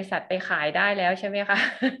บริษัทไปขายได้แล้วใช่ไหมคะ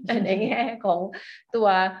ในแง่ของตัว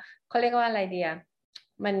เขาเรียกว่าอะไรเดีย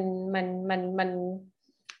มั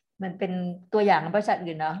นเป็นตัวอย่างบริษัท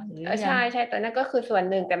อื่นเนาะใช่แต่นั่นก็คือส่วน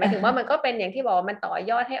หนึ่งแต่หมายถึงว่ามันก็เป็นอย่างที่บอกว่ามันต่อ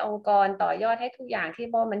ยอดให้องค์กรต่อยอดให้ทุกอย่างที่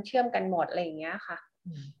บอกมันเชื่อมกันหมดอะไรอย่างเงี้ยค่ะ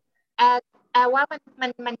แอร์ว่า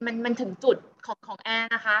มันถึงจุดของแอร์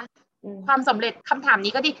นะคะความสำเร็จคำถาม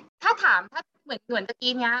นี้ก็ดีถ้าเหมือนตะ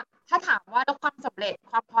กี้เนี้ยถ้าถามว่าแล้วความสำเร็จ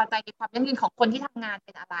ความพอใจความยั่งยืนของคนที่ทำงานเ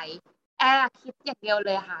ป็นอะไรแอร์คิดอย่างเดียวเ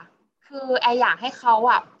ลยค่ะคือแอร์อยากให้เขา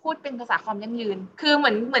พูดเป็นภาษาความยั่งยืนคือเห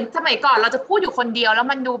มือนสมัยก่อนเราจะพูดอยู่คนเดียวแล้ว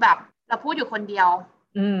มันดูแบบเราพูดอยู่คนเดียว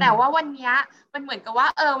แต่ว่าวันนี้มันเหมือนกับว่า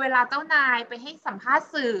เวลาเจ้านายไปให้สัมภาษณ์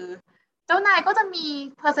สื่อ จ้านายก็จะมี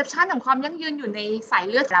perception ของความยั่งยืนอยู่ในสาย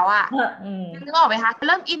เลือดแล้วอะนึกออกไหมคะเ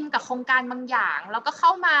ริ่มอินกับโครงการบางอย่างแล้วก็เข้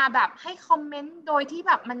ามาแบบให้คอมเมนต์โดยที่แ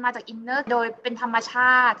บบมันมาจากอินเนอร์โดยเป็นธรรมช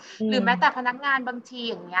าติหรือแม้แต่พนักงานบางที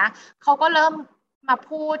อย่างเงี้ยเขาก็เริ่มมา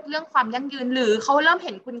พูดเรื่องความยั่งยืนหรือเขาเริ่มเ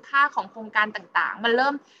ห็นคุณค่าของโครงการต่างๆมันเริ่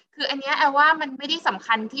มคืออันเนี้ยว่ามันไม่ได้สำ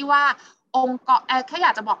คัญที่ว่าองค์กรแค่อย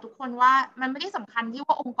ากจะบอกทุกคนว่ามันไม่ได้สำคัญที่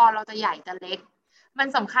ว่าองค์กรเราจะใหญ่จะเล็กมัน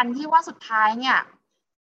สำคัญที่ว่าสุดท้ายเนี่ย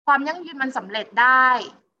ความยั่งยืนมันสำเร็จได้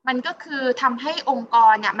มันก็คือทำให้องค์ก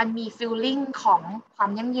รเนี่ยมันมี feeling ของควา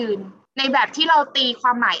มยั่งยืนในแบบที่เราตีคว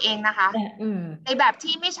ามหมายเองนะคะในแบบ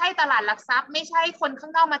ที่ไม่ใช่ตลาดหลักทรัพย์ไม่ใช่คนข้า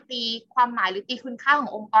งนอกมาตีความหมายหรือตีคุณค่าขอ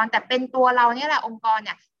งองค์กรแต่เป็นตัวเราเนี่ยแหละองค์กรเ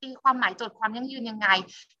นี่ยตีความหมายโจทย์ความยั่งยืนยังไง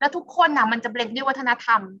แล้วทุกคนน่ะมันจะเบลนด์ด้วยวัฒนธ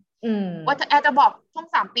รรมว่าแอร์จะบอกช่วง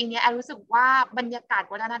3 ปีนี้แอร์รู้สึกว่าบรรยากาศ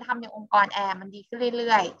วัฒนธรรมในองค์กรแอร์มันดีขึ้นเ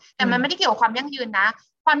รื่อยๆแต่มันไม่ได้เกี่ยวกับความยั่งยืนนะ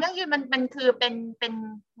ความยั่งยืนมันคือเป็น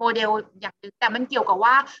โมเดลอย่างนึงแต่มันเกี่ยวกับ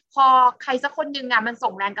ว่าพอใครสักคนนึงอ่ะมัน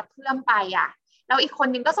ส่งแรงกระเพื่อมไปอ่ะแล้วอีกคน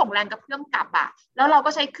นึงก็ส่งแรงกระเพื่อมกลับอ่ะแล้วเราก็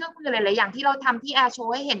ใช้เครื่องมือหลายๆอย่างที่เราทำที่แอร์โช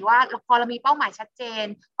ว์ให้เห็นว่าพอเรามีเป้าหมายชัดเจน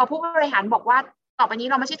พอผู้บริหารบอกว่าต่อไปนี้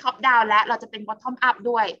เราไม่ใช่ท็อปดาวน์และเราจะเป็นบอททอมอัพ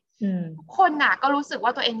ด้วยทุกคนน่ะก็รู้สึกว่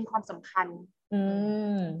าตัวเองมีความสำคัญ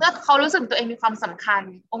เมื่อเขารู้สึกตัวเองมีความสำคัญ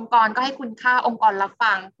องค์กรก็ให้คุณค่าองค์กรรับ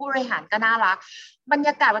ฟังผู้บริหารก็น่ารักบรรย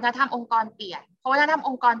ากาศวัฒนธรรมองค์กรเปลี่ยนเพราะวัฒนธรรมอ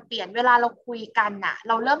งค์กรเปลี่ยนเวลาเราคุยกันน่ะเ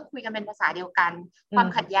ราเริ่มคุยกันเป็นภาษาเดียวกันความ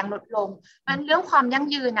ขัดแย้งลดลงมันเรื่องความยั่ง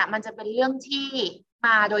ยืนน่ะมันจะเป็นเรื่องที่ม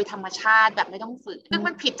าโดยธรรมชาติแบบไม่ต้องฝืนซึ่ง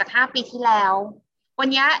มันผิดจาก5 ปีที่แล้ววัน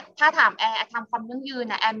นี้ถ้าถามแอร์ทำความยั่งยืน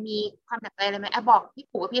น่ะแอร์มีความหนักใจอะไรไหมแอร์บอกพี่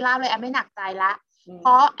ปู่กับพี่ลาบเลยแอร์ไม่หนักใจละเพ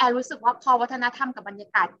ราะแอร์รู้สึกว่าพอวัฒนธรรมกับบรรยา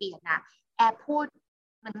กาศเปลี่ยนน่ะแอร์พูด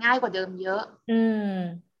มันง่ายกว่าเดิมเยอะ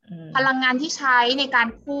พลังงานที่ใช้ในการ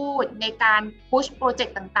พูดในการพุชโปรเจก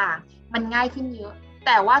ต์ต่างๆมันง่ายขึ้นเยอะแ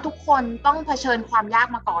ต่ว่าทุกคนต้องเผชิญความยาก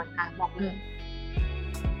มาก่อนค่ะบอกเลย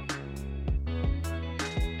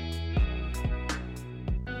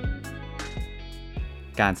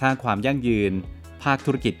การสร้างความยั่งยืนภาค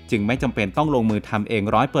ธุรกิจจึงไม่จำเป็นต้องลงมือทำเอง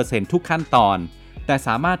 100% ทุกขั้นตอนแต่ส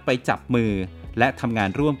ามารถไปจับมือและทำงาน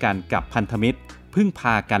ร่วมกันกับพันธมิตรพึ่งพ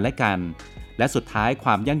ากันและกันและสุดท้ายคว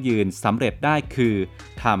ามยั่งยืนสำเร็จได้คือ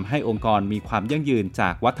ทำให้องค์กรมีความยั่งยืนจา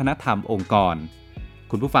กวัฒนธรรมองค์กร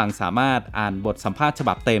คุณผู้ฟังสามารถอ่านบทสัมภาษณ์ฉ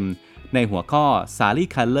บับเต็มในหัวข้อ Sally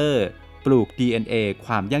Color ปลูก DNA ค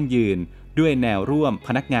วามยั่งยืนด้วยแนวร่วมพ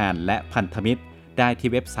นักงานและพันธมิตรได้ที่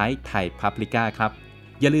เว็บไซต์ไทย Publica ครับ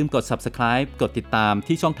อย่าลืมกด Subscribe กดติดตาม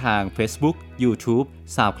ที่ช่องทาง Facebook, YouTube,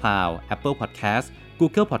 SoundCloud, Apple Podcast,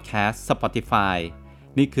 Google Podcast, Spotify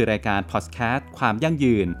นี่คือรายการ Podcast ความยั่ง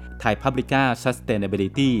ยืน Thai Publica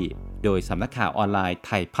Sustainability โดยสำนักข่าวออนไลน์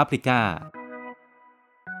Thai Publica